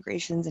 all the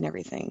integrations and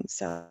everything.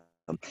 So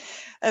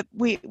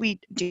we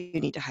do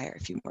need to hire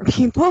a few more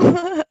people.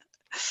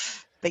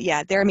 But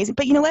yeah, they're amazing.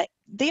 But you know what?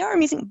 They are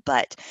amazing.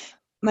 But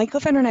my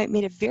co-founder and I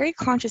made a very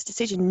conscious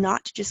decision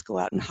not to just go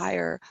out and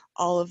hire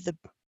all of the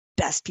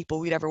best people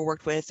we'd ever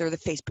worked with or the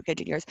Facebook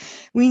engineers.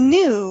 We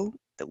knew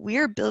that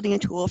we're building a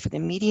tool for the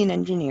median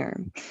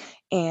engineer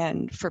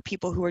and for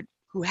people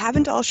who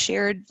haven't all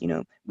shared,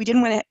 we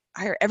didn't want to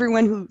hire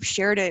everyone who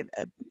shared a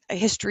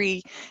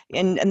history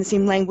and the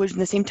same language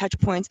and the same touch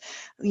points.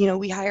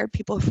 We hired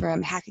people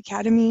from hack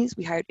academies,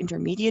 we hired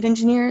intermediate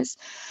engineers.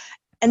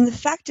 And the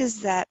fact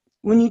is that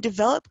when you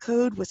develop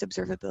code with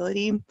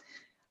observability,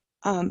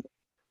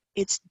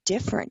 it's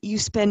different. You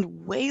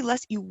spend way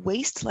less, you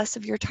waste less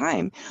of your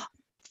time.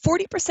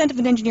 40% of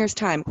an engineer's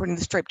time, according to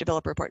the Stripe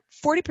developer report,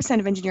 40%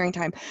 of engineering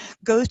time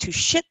goes to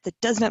shit that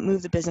does not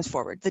move the business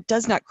forward, that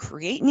does not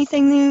create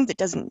anything new, that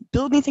doesn't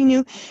build anything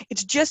new.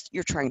 It's just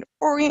you're trying to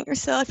orient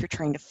yourself, you're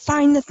trying to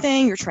find the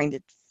thing, you're trying to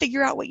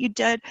figure out what you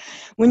did.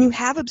 When you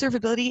have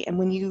observability and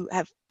when you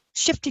have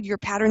shifted your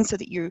pattern so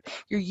that you're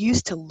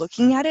used to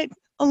looking at it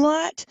a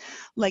lot,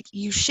 like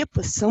you ship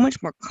with so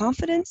much more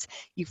confidence,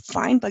 you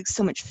find bugs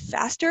so much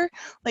faster.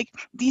 Like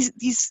these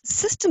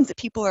systems that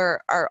people are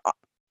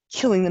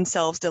killing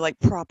themselves to like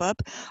prop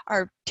up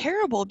are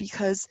terrible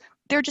because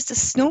they're just a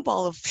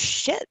snowball of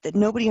shit that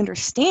nobody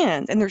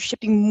understands, and they're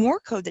shipping more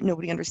code that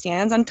nobody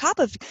understands on top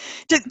of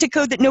to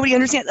code that nobody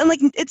understands, and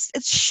like it's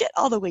shit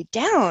all the way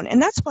down.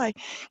 And that's why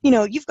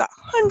you've got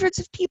hundreds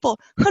of people,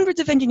 hundreds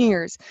of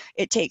engineers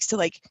it takes to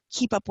like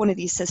keep up one of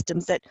these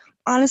systems that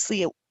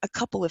honestly a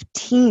couple of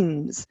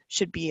teams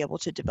should be able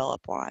to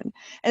develop on.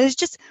 And it's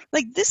just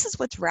like, this is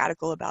what's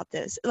radical about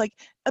this. Like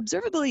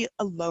observability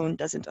alone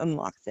doesn't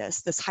unlock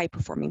this high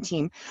performing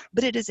team,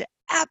 but it is an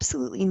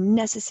absolutely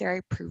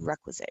necessary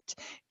prerequisite,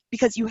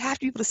 because you have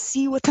to be able to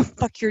see what the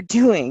fuck you're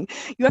doing.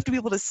 You have to be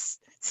able to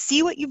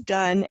see what you've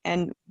done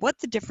and what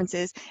the difference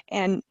is,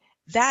 and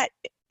that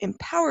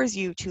empowers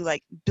you to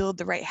like build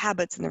the right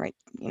habits and the right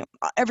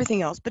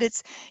everything else. But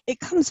it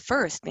comes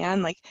first,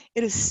 man. Like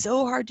it is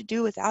so hard to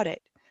do without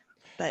it,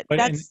 but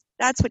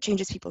that's what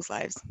changes people's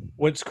lives.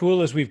 What's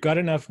cool is we've got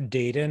enough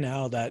data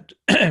now that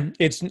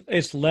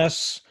it's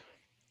less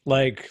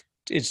like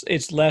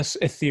it's less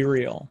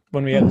ethereal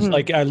when we have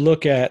like I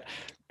look at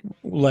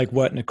like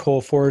what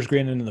Nicole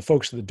Forsgren and the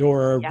folks at the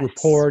Dora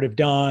report have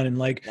done, and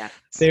like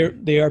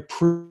they are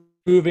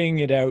proving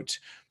it out.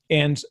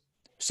 And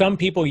some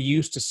people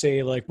used to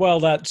say like, well,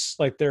 that's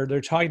like they're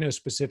talking to a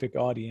specific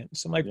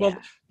audience. I'm like, well,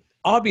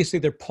 obviously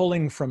they're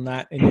pulling from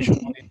that initial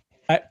audience.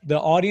 The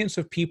audience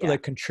of people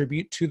that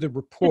contribute to the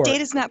report. The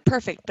data's not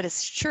perfect, but it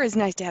sure is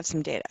nice to have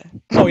some data.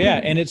 Oh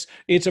yeah, and it's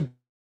a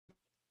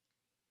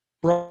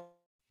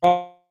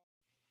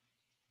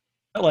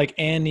like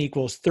n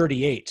equals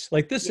 38.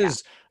 Like this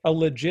is a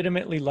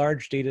legitimately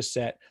large data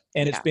set,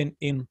 and it's been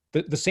in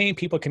the same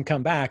people can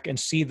come back and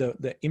see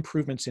the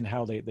improvements in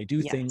how they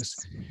do things.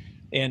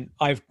 And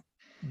I've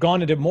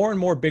gone into more and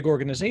more big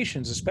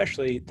organizations,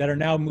 especially that are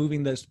now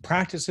moving the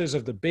practices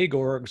of the big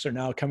orgs are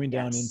now coming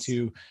down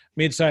into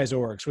mid-size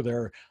orgs where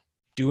they're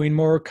doing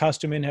more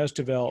custom in-house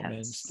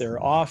developments. They're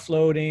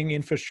offloading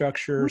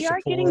infrastructure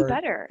support. We are getting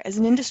better as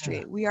an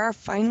industry. We are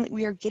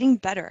getting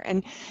better.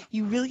 And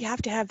you really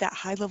have to have that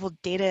high level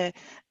data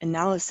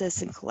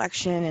analysis and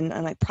collection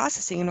and like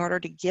processing in order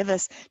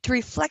to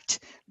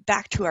reflect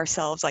back to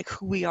ourselves like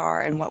who we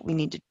are and what we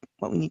need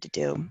to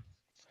do.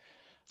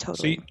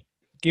 Totally. So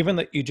given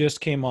that you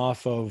just came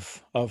off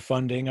of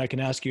funding, I can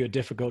ask you a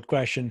difficult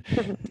question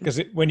because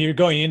when you're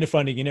going into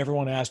funding, you never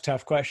want to ask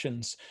tough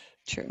questions.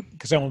 True.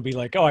 because someone will be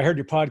like, "Oh, I heard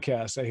your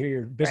podcast. I hear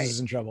your business Right. is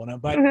in trouble now."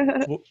 But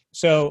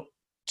so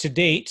to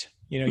date,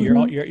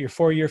 Mhm. your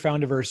 4-year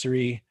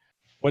foundiversary.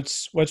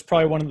 What's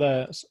probably one of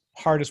the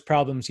hardest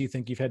problems you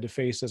think you've had to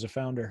face as a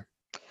founder?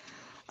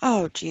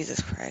 Oh,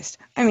 Jesus Christ.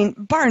 I mean,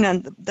 bar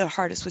none, the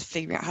hardest was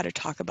figuring out how to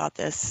talk about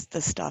this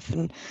stuff.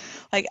 And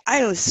like,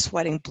 I was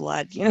sweating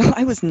blood,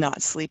 I was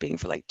not sleeping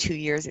for like 2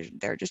 years.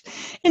 They're just,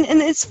 and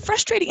it's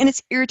frustrating and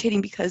it's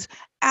irritating because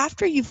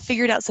after you've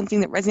figured out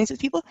something that resonates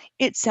with people,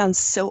 it sounds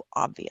so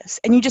obvious.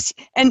 And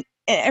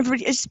and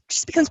everybody, it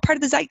just becomes part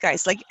of the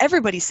zeitgeist. Like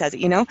everybody says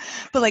it.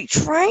 But like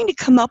trying to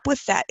come up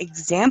with that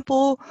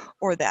example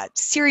or that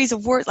series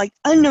of words, like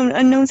unknown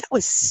unknowns, that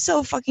was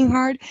so fucking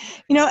hard.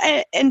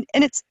 And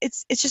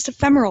it's just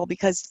ephemeral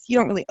because you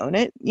don't really own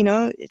it.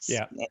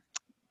 Yeah.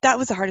 That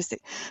was the hardest thing.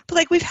 But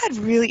like we've had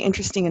really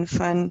interesting and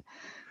fun.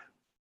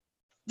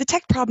 The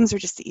tech problems are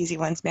just the easy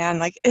ones, man.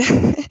 Like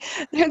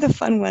they're the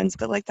fun ones,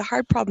 but like the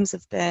hard problems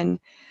have been,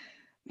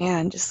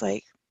 man, just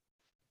like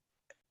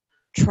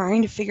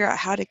trying to figure out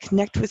how to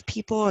connect with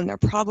people and their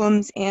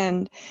problems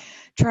and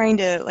trying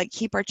to like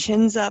keep our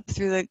chins up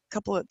through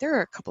there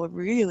are a couple of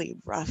really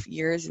rough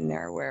years in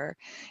there where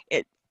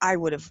I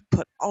would have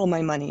put all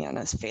my money on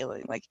us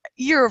failing. Like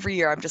year over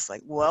year, I'm just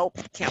like, well,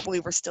 can't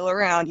believe we're still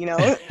around,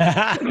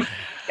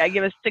 Gotta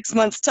give us 6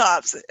 months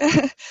tops.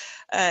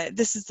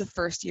 This is the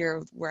first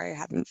year where I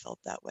haven't felt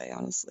that way,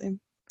 honestly.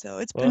 So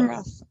it's been Well,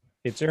 rough.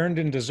 it's earned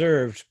and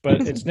deserved,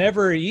 but it's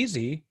never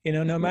easy.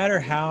 No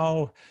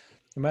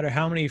matter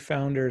how many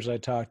founders I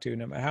talk to,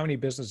 no matter how many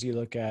businesses you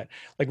look at,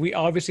 like we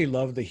obviously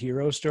love the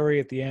hero story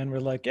at the end.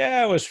 We're like,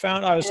 yeah, I was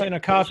in a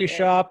coffee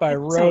shop.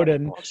 It's so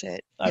much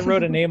bullshit. I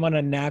wrote a name on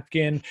a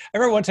napkin. I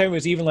remember one time it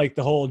was even like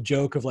the whole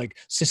joke of like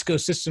Cisco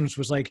Systems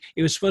was like,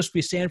 it was supposed to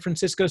be San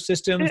Francisco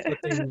Systems, but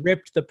they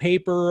ripped the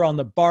paper on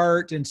the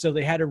BART. And so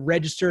they had to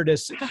register to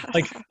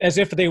like, as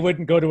if they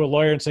wouldn't go to a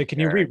lawyer and say, can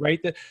you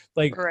rewrite that?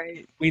 Like,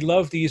 right. we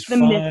love these The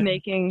fun myth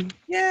making.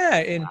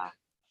 yeah.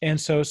 And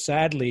so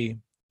sadly,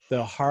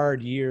 the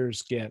hard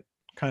years get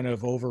kind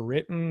of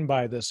overwritten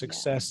by the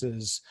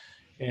successes.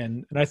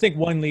 And I think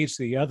one leads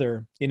to the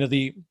other.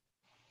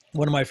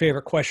 One of my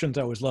favorite questions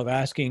I always love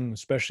asking,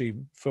 especially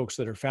folks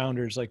that are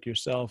founders like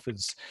yourself,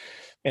 is,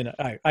 and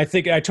I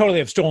think I totally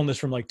have stolen this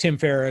from like Tim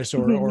Ferriss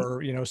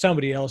or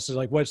somebody else, is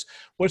like,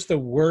 what's the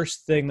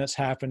worst thing that's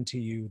happened to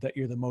you that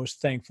you're the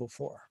most thankful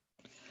for?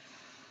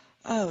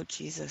 Oh,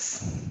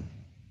 Jesus.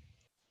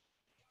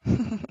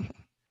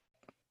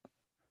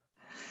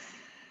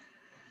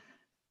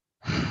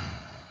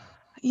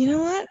 You know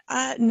what?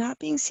 Not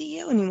being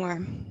CEO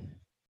anymore.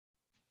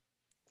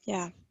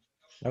 Yeah,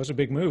 That was a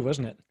big move,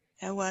 wasn't it?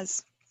 it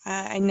was.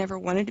 I never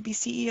wanted to be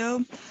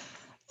CEO,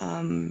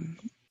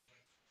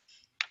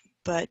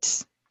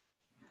 but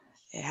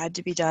it had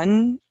to be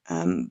done.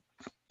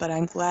 But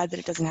I'm glad that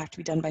it doesn't have to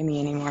be done by me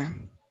anymore.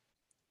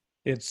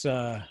 It's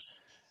that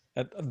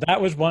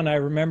was one I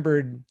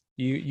remembered.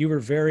 You were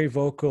very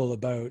vocal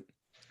about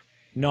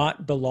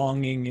not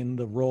belonging in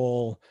the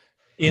role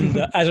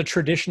as a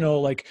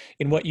traditional, like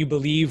in what you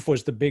believe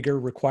was the bigger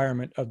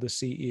requirement of the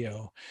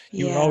CEO.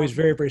 You were always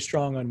very, very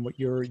strong on what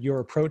your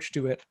approach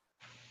to it.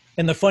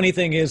 And the funny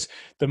thing is,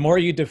 the more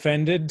you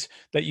defended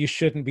that you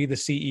shouldn't be the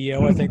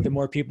CEO, I think the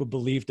more people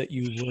believed that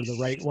you were the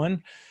right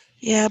one.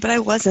 Yeah, but I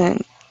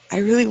wasn't. I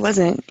really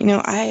wasn't.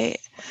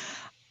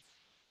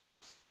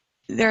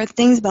 There are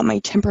things about my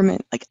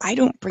temperament, like I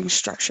don't bring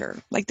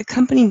structure. Like the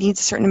company needs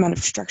a certain amount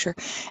of structure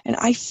and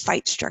I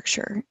fight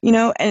structure,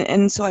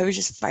 and so I was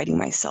just fighting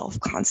myself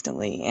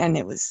constantly and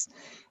it was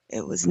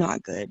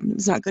not good. It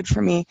was not good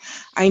for me.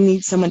 I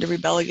need someone to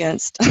rebel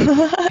against.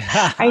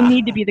 I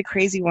need to be the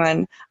crazy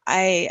one.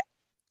 It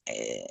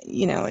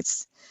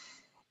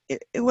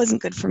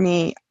wasn't good for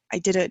me. I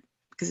did it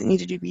because it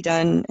needed to be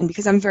done and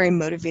because I'm very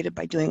motivated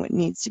by doing what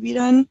needs to be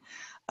done.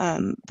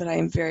 But I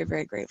am very,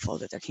 very grateful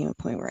that there came a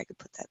point where I could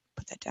put that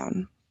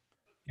down.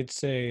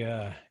 It's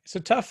a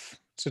tough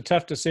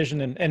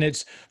decision, and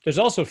there's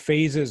also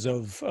phases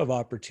of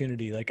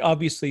opportunity. Like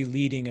obviously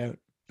leading out,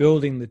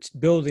 building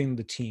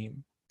the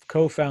team,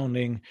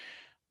 co-founding,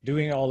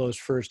 doing all those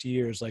first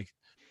years. Like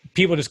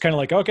people just kind of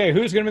like, okay,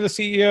 who's going to be the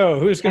CEO?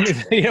 Who's going to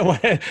be the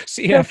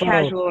CFO? So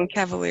casual and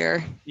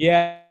cavalier.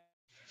 Yeah.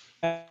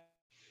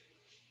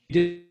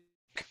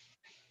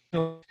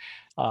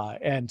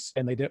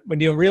 And they did, when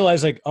you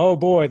realize like, oh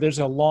boy, there's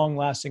a long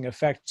lasting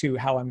effect to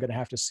how I'm going to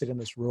have to sit in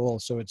this role.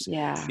 So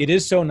it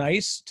is so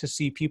nice to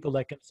see people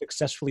that can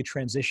successfully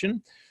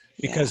transition,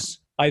 because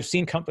I've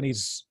seen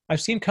companies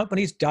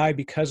die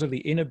because of the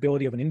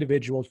inability of an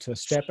individual to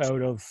step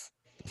out of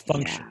the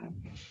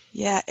function.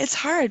 Yeah, it's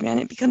hard, man.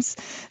 It becomes,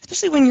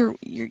 especially when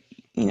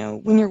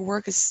when your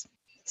work is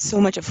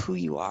so much of who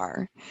you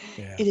are.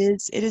 Yeah. It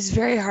is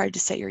very hard to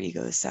set your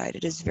ego aside.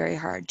 It is very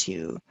hard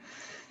to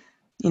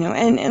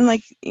and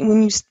like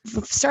when you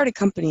start a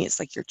company, it's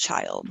like your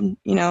child,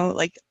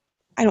 like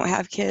I don't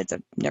have kids.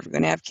 I'm never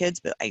going to have kids,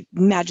 but I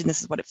imagine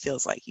this is what it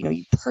feels like.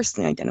 You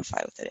personally identify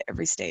with it at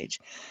every stage.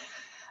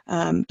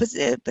 But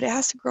it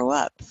has to grow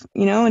up,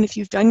 and if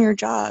you've done your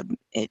job,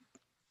 it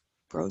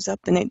grows up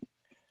and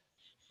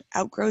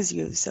outgrows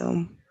you.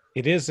 So,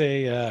 It is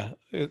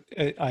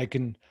I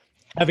can,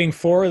 having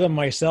four of them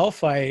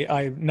myself,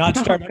 I'm not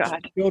oh startups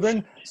God. with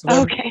children, so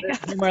Okay.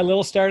 they're my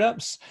little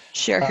startups.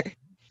 Sure. Uh,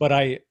 but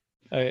I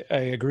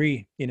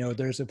agree. You know,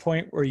 there's a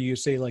point where you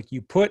say like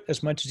you put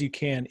as much as you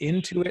can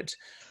into it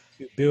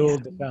to Yeah.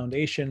 build the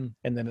foundation,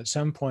 and then at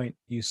some point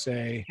you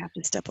say You have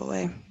to step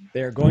away.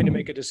 they're going to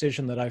make a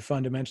decision that I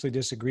fundamentally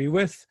disagree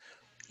with,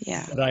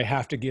 Yeah. but I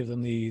have to give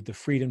them the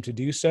freedom to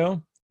do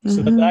so,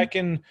 so that I Hmm.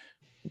 can,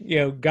 you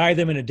know, guide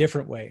them in a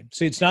different way.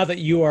 So it's not that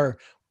you are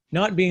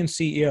not being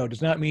CEO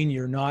does not mean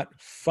you're not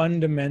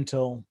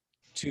fundamental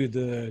to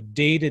the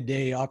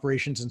day-to-day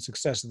operations and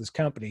success of this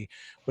company.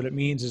 What it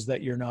means is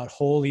that you're not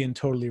wholly and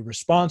totally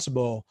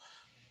responsible,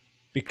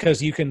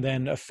 because you can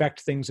then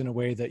affect things in a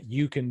way that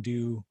you can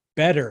do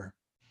better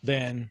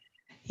than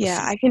a Yeah,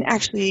 I can CEO.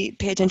 actually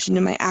pay attention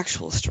to my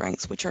actual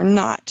strengths, which are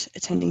not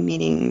attending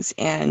meetings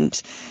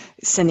and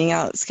sending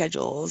out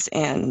schedules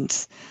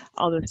and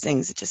all those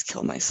things that just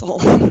kill my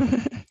soul.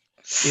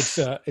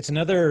 It's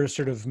another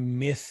sort of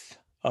myth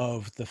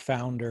of the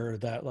founder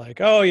that like,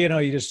 oh, you know,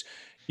 you're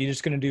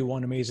just going to do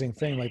one amazing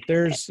thing. Like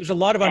there's a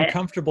lot of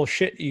uncomfortable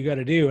shit you got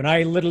to do, and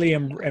I literally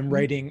am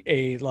writing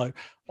a like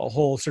a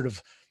whole sort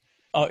of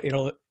you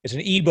know, it's an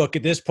ebook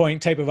at this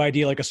point type of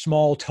idea, like a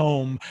small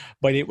tome,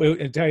 but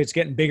it's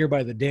getting bigger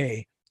by the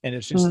day, and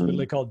it's just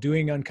literally Mm. called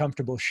Doing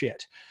Uncomfortable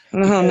Shit, Oh,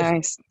 because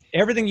nice.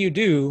 everything you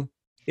do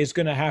is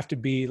going to have to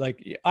be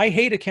like, I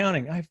hate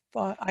accounting.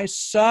 I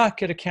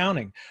suck at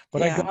accounting,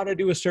 but I Yeah, got to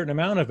do a certain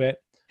amount of it,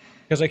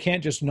 because I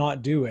can't just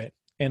not do it.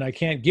 And I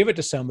can't give it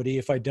to somebody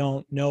if I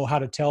don't know how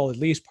to tell at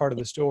least part of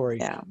the story.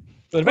 yeah.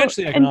 But Well,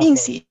 eventually I can and being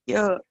offload.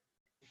 CEO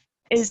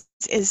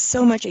is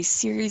so much a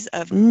series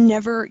of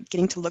never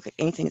getting to look at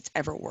anything that's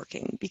ever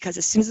working, because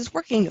as soon as it's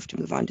working, you have to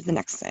move on to the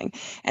next thing.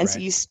 And so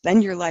Right. you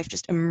spend your life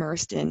just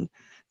immersed in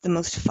the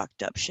most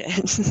fucked up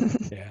shit.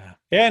 Yeah.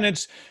 Yeah.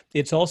 And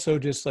it's also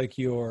just like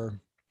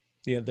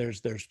yeah,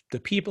 there's the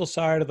people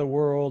side of the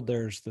world,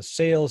 there's the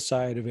sales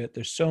side of it,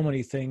 there's so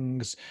many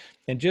things,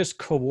 and just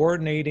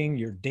coordinating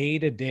your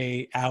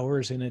day-to-day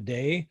hours in a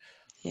day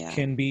Yeah,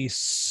 can be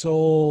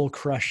soul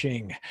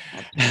crushing.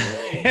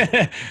 absolutely.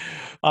 Your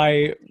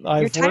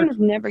I've time worked is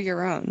never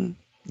your own.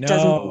 It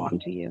doesn't no belong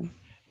to you.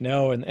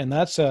 no and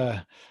that's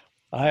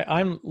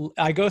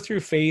I go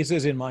through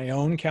phases in my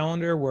own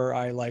calendar where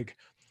I like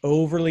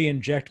overly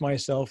inject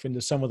myself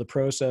into some of the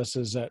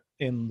processes that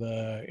in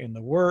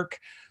the work,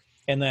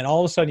 and then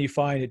all of a sudden you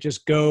find it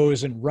just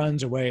goes and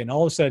runs away, and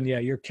all of a sudden, yeah,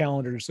 your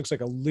calendar just looks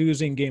like a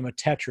losing game of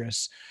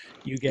Tetris.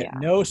 You get Yeah,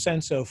 no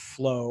sense of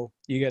flow,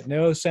 you get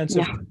no sense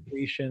no, of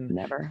completion,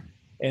 never.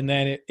 and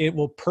then it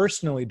will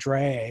personally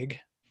drag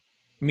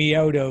me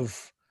out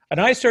of, and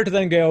I start to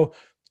then go,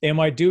 am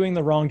I doing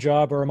the wrong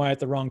job or am I at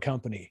the wrong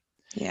company?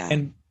 Yeah,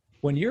 And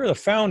when you're the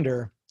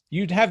founder,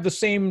 you'd have the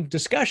same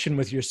discussion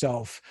with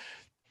yourself,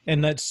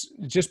 and that's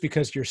just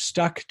because you're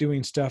stuck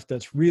doing stuff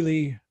that's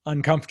really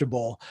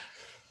uncomfortable.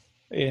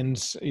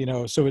 And you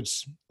know, so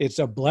it's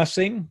a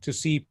blessing to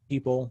see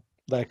people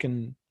that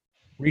can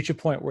reach a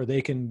point where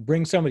they can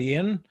bring somebody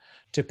in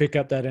to pick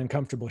up that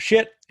uncomfortable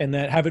shit and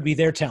then have it be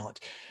their talent,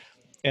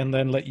 and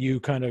then let you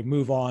kind of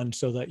move on,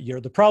 so that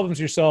the problems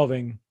you're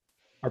solving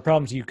are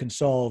problems you can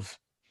solve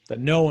that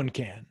no one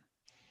can,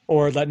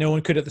 or that no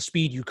one could at the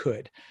speed you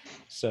could.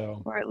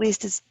 So or at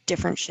least it's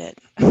different shit.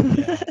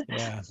 yeah,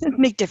 yeah.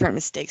 Make different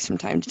mistakes from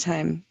time to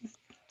time.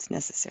 It's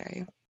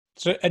necessary.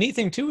 So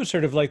anything too is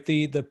sort of like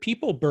the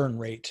people burn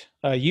rate.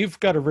 You've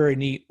got a very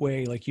neat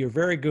way. Like you're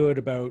very good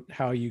about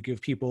how you give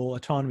people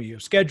autonomy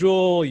of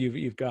schedule.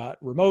 You've got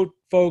remote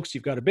folks.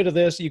 You've got a bit of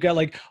this. You've got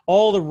like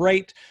all the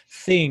right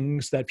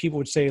things that people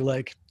would say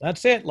like,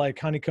 that's it. Like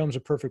Honeycomb's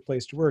a perfect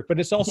place to work, but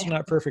it's also Yeah,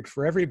 not perfect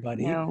for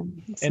everybody, no,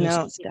 and it's it's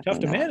also tough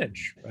to definitely not.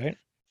 manage, right?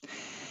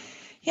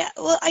 Yeah,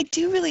 well, I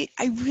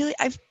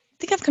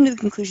think I've come to the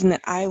conclusion that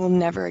I will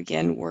never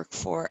again work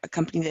for a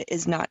company that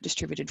is not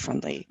distributed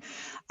friendly.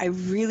 I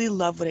really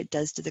love what it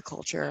does to the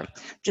culture.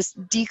 Just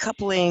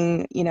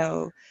decoupling,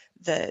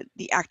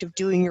 the act of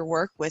doing your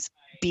work with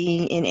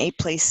being in a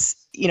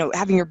place,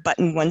 having your butt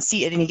in one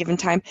seat at any given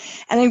time.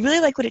 And I really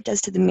like what it does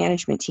to the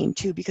management team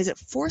too, because it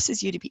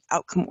forces you to be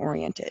outcome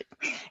oriented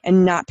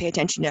and not pay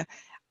attention to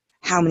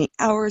how many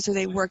hours are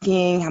they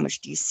working, how much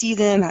do you see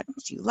them, how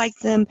much do you like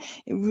them.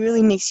 It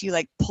really makes you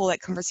like pull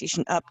that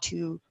conversation up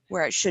to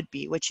where it should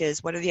be, which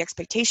is what are the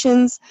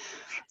expectations,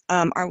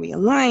 are we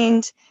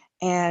aligned,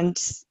 and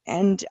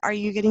are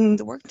you getting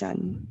the work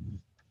done.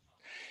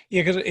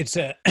 Yeah, because it's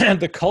a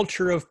the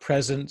culture of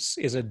presence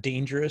is a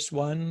dangerous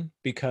one,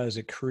 because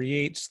it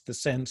creates the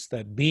sense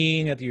that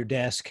being at your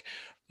desk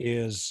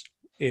is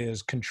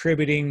is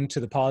contributing to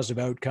the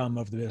positive outcome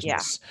of the Yeah,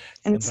 business,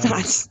 and and it's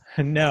that is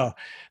not. no,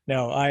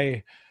 no.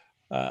 I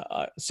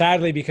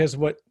sadly, because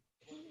what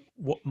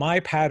my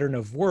pattern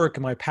of work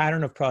and my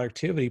pattern of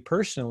productivity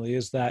personally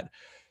is that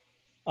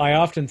I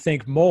often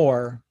think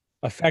more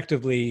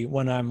effectively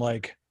when I'm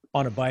like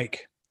on a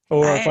bike,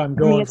 or if I'm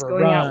For me going it's for a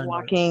going out run, or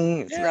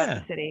walking throughout the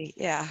yeah. city.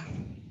 Yeah.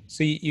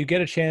 So you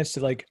get a chance to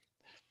like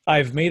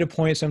I've made a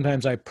point,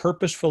 sometimes I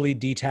purposefully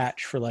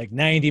detach for like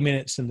 90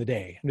 minutes in the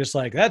day. I'm just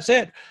like, that's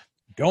it,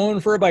 going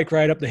for a bike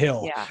ride up the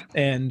hill. Yeah.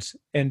 And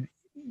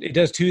it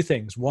does two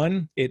things.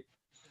 One, it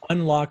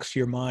unlocks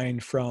your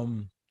mind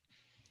from,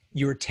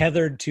 you're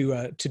tethered to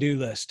a to-do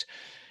list.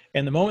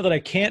 And the moment that I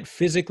can't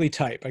physically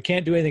type, I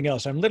can't do anything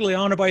else, I'm literally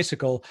on a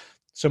bicycle.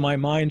 So my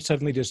mind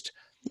suddenly just,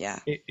 Yeah.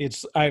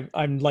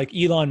 I'm like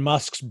Elon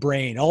Musk's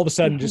brain. All of a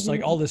sudden, just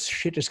like all this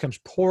shit just comes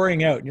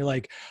pouring out, and you're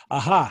like,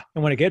 aha.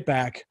 And when I get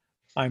back,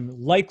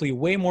 I'm likely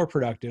way more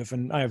productive,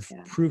 and I've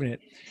proven it.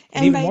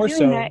 And even by more doing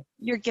so, that,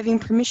 you're giving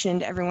permission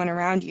to everyone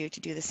around you to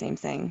do the same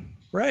thing.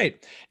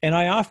 right. And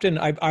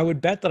I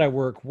would bet that I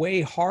work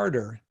way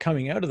harder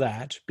coming out of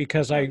that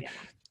because I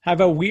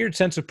have a weird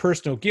sense of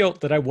personal guilt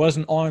that I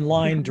wasn't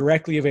online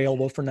directly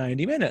available for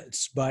 90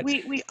 minutes. But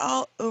we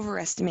all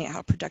overestimate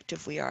how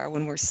productive we are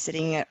when we're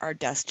sitting at our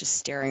desk just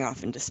staring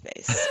off into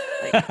space.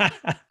 Like,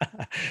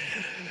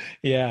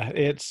 yeah,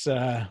 it's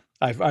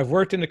I've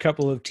worked in a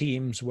couple of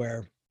teams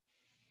where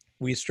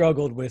we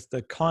struggled with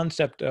the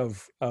concept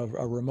of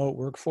a remote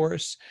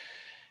workforce.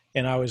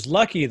 And I was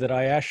lucky that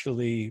I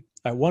actually,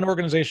 at one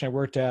organization I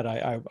worked at,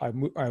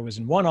 I was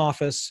in one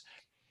office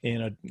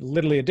in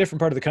literally a different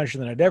part of the country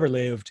than I'd ever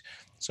lived.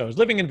 So I was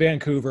living in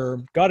Vancouver,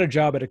 got a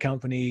job at a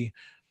company,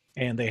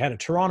 and they had a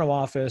Toronto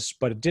office,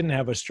 but it didn't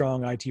have a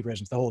strong IT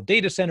presence. The whole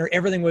data center,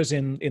 everything was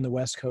in the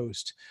West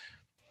Coast.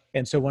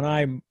 And so when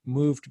I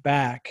moved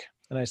back,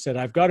 and I said,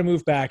 I've got to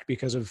move back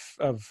because of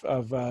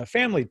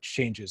family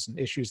changes and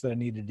issues that I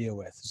need to deal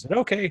with. I said,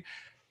 okay.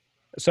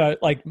 So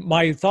like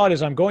my thought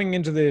is I'm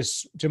going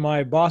to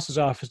my boss's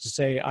office to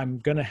say, I'm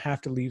going to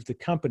have to leave the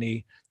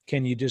company.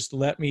 Can you just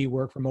let me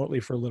work remotely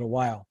for a little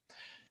while?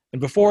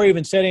 And before I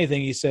even said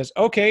anything, he says,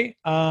 okay,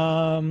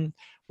 well,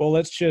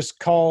 let's just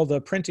call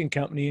the printing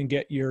company and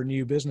get your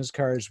new business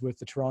cards with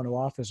the Toronto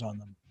office on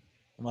them.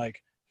 I'm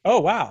like,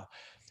 oh, wow.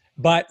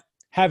 But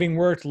having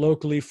worked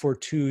locally for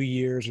 2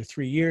 years or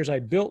 3 years, I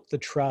built the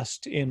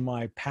trust in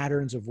my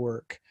patterns of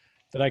work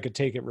that I could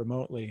take it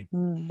remotely.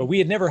 But we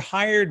had never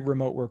hired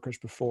remote workers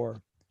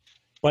before.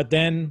 But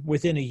then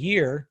within a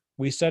year,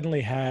 we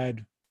suddenly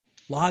had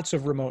lots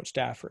of remote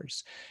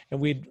staffers.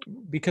 And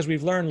because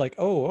we've learned like,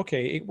 oh,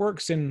 okay, it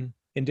works in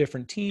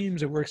different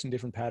teams, it works in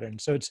different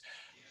patterns. So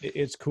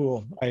it's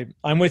cool.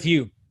 I'm with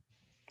you.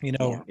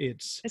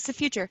 It's the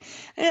future.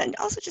 And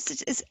also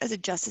just as a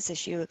justice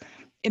issue,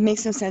 it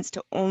makes no sense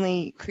to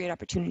only create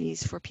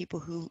opportunities for people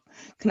who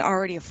can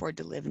already afford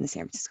to live in the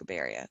San Francisco Bay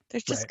Area.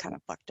 They're just kind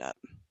of fucked up.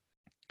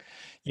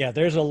 Yeah,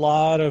 there's a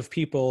lot of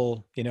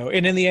people,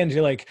 and in the end,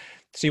 you're like,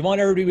 so you want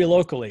everybody to be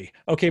locally.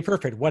 Okay,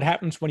 perfect. What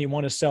happens when you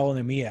want to sell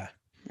in EMEA?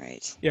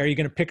 Right. Yeah, are you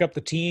going to pick up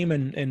the team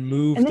and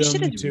move and this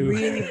them shit is to...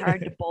 really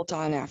hard to bolt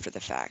on after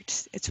the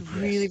fact. It's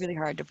really, really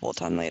hard to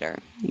bolt on later.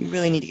 You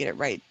really need to get it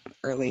right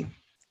early.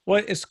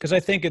 Well, it's because I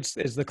think it's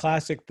as the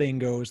classic thing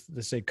goes,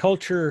 they say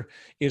culture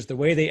is the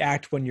way they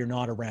act when you're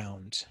not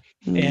around.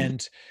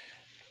 And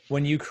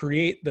when you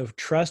create the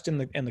trust in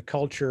the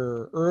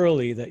culture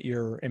early, that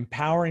you're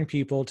empowering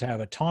people to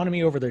have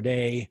autonomy over their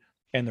day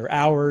and their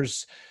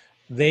hours,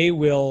 they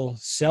will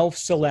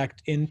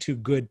self-select into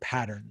good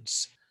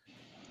patterns.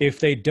 If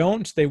they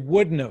don't, they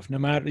wouldn't have. No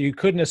matter, you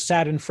couldn't have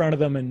sat in front of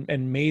them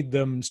and made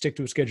them stick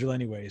to a schedule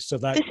anyway. So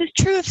that this is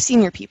true of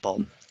senior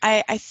people.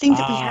 I think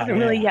that we haven't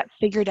really yet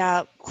figured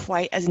out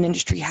quite as an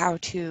industry how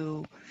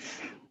to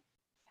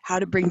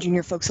bring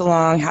junior folks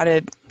along,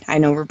 I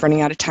know we're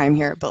running out of time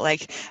here, but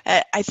like,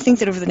 I think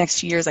that over the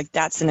next few years, like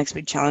that's the next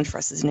big challenge for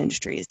us as an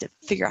industry, is to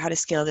figure out how to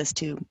scale this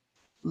to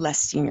less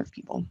senior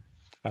people.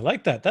 I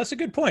like that. That's a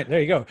good point. There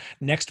you go.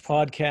 Next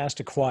podcast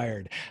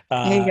acquired.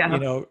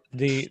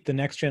 The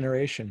next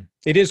generation.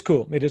 It is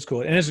cool. It is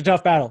cool. And it's a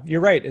tough battle.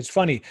 You're right. It's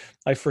funny.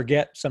 I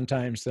forget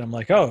sometimes that I'm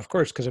like, oh, of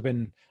course, because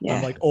I'm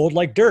like old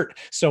like dirt.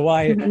 So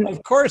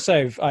of course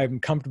I'm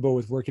comfortable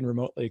with working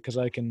remotely because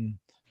I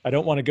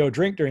don't want to go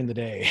drink during the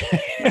day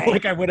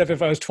like I would have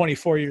if I was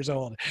 24 years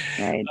old.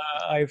 Right.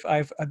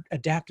 I've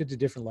adapted to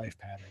different life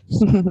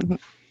patterns.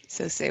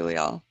 So say we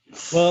all.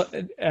 Well,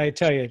 I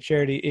tell you,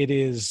 Charity, it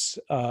is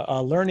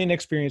a learning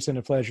experience and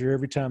a pleasure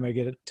every time I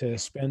get to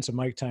spend some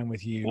mic time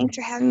with you. Thanks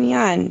for having me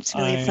on. It's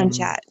really a fun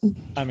chat.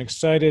 I'm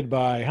excited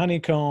by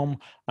Honeycomb.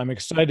 I'm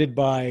excited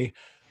by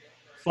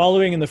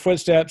following in the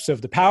footsteps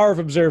of the power of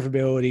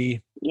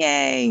observability.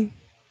 Yay.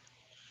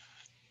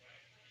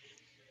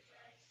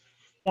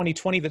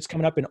 2020 that's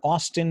coming up in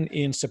Austin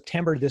in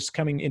September, this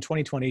coming in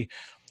 2020.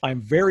 I'm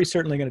very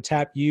certainly going to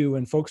tap you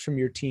and folks from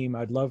your team.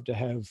 I'd love to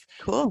have.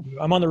 Cool.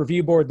 I'm on the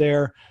review board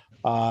there.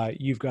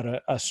 You've got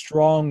a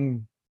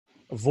strong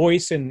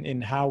voice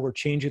in how we're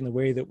changing the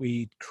way that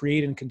we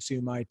create and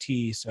consume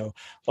IT. So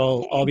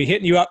I'll be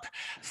hitting you up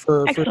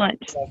for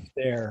stuff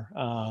there.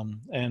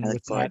 And I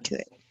look forward to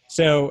it.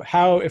 So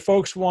if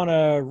folks want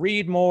to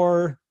read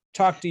more,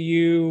 talk to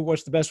you,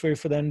 what's the best way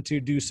for them to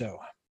do so?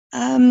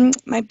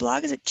 My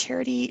blog is at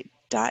charity.wtf.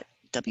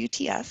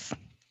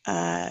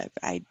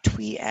 I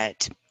tweet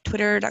at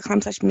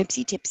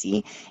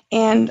twitter.com/mipsytipsy,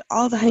 and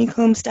all the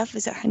Honeycomb stuff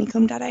is at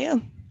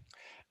honeycomb.io.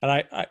 And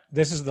I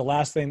this is the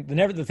last thing.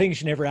 The thing you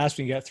should never ask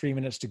when you got 3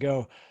 minutes to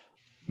go.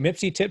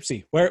 Mipsy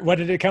Tipsy. What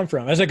did it come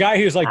from? As a guy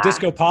who's like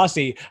Disco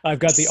Posse, I've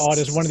got the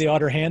oddest, one of the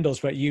odder handles,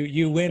 but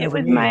you win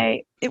over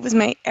me. It was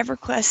my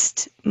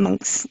EverQuest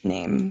monk's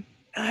name.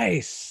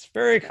 Nice.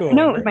 Very cool.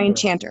 No, it was my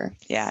enchanter.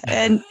 Yeah.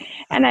 And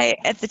I,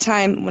 at the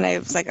time when I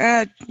was like,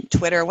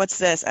 Twitter, what's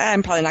this?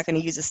 I'm probably not going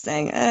to use this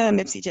thing.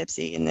 Mipsy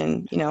Tipsy. And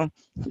then,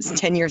 it was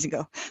 10 years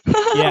ago.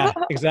 Yeah,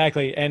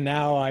 exactly. And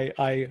now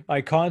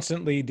I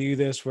constantly do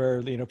this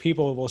where,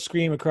 people will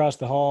scream across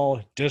the hall,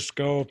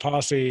 Disco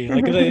Posse.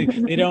 Like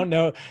they don't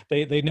know,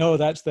 they know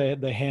that's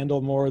the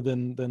handle more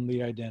than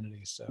the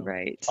identity. So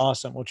right.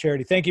 Awesome. Well,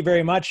 Charity, thank you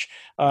very much.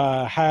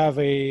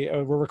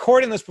 We're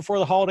recording this before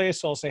the holidays,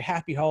 so I'll say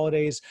happy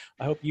holidays.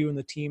 I hope you and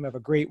the team have a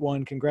great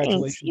one.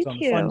 Congratulations on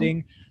the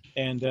funding.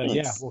 And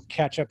we'll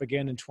catch up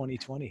again in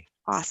 2020.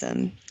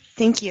 Awesome.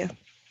 Thank you.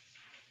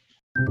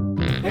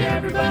 Hey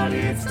everybody,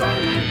 it's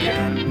starting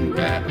again.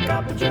 Grab a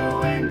cup of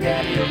joe and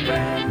get your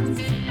friends.